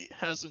everybody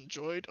has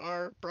enjoyed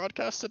our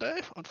broadcast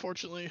today.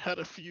 Unfortunately, had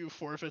a few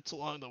forfeits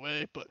along the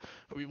way, but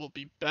we will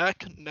be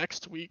back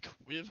next week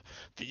with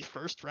the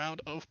first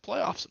round of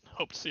playoffs and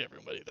hope to see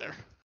everybody there.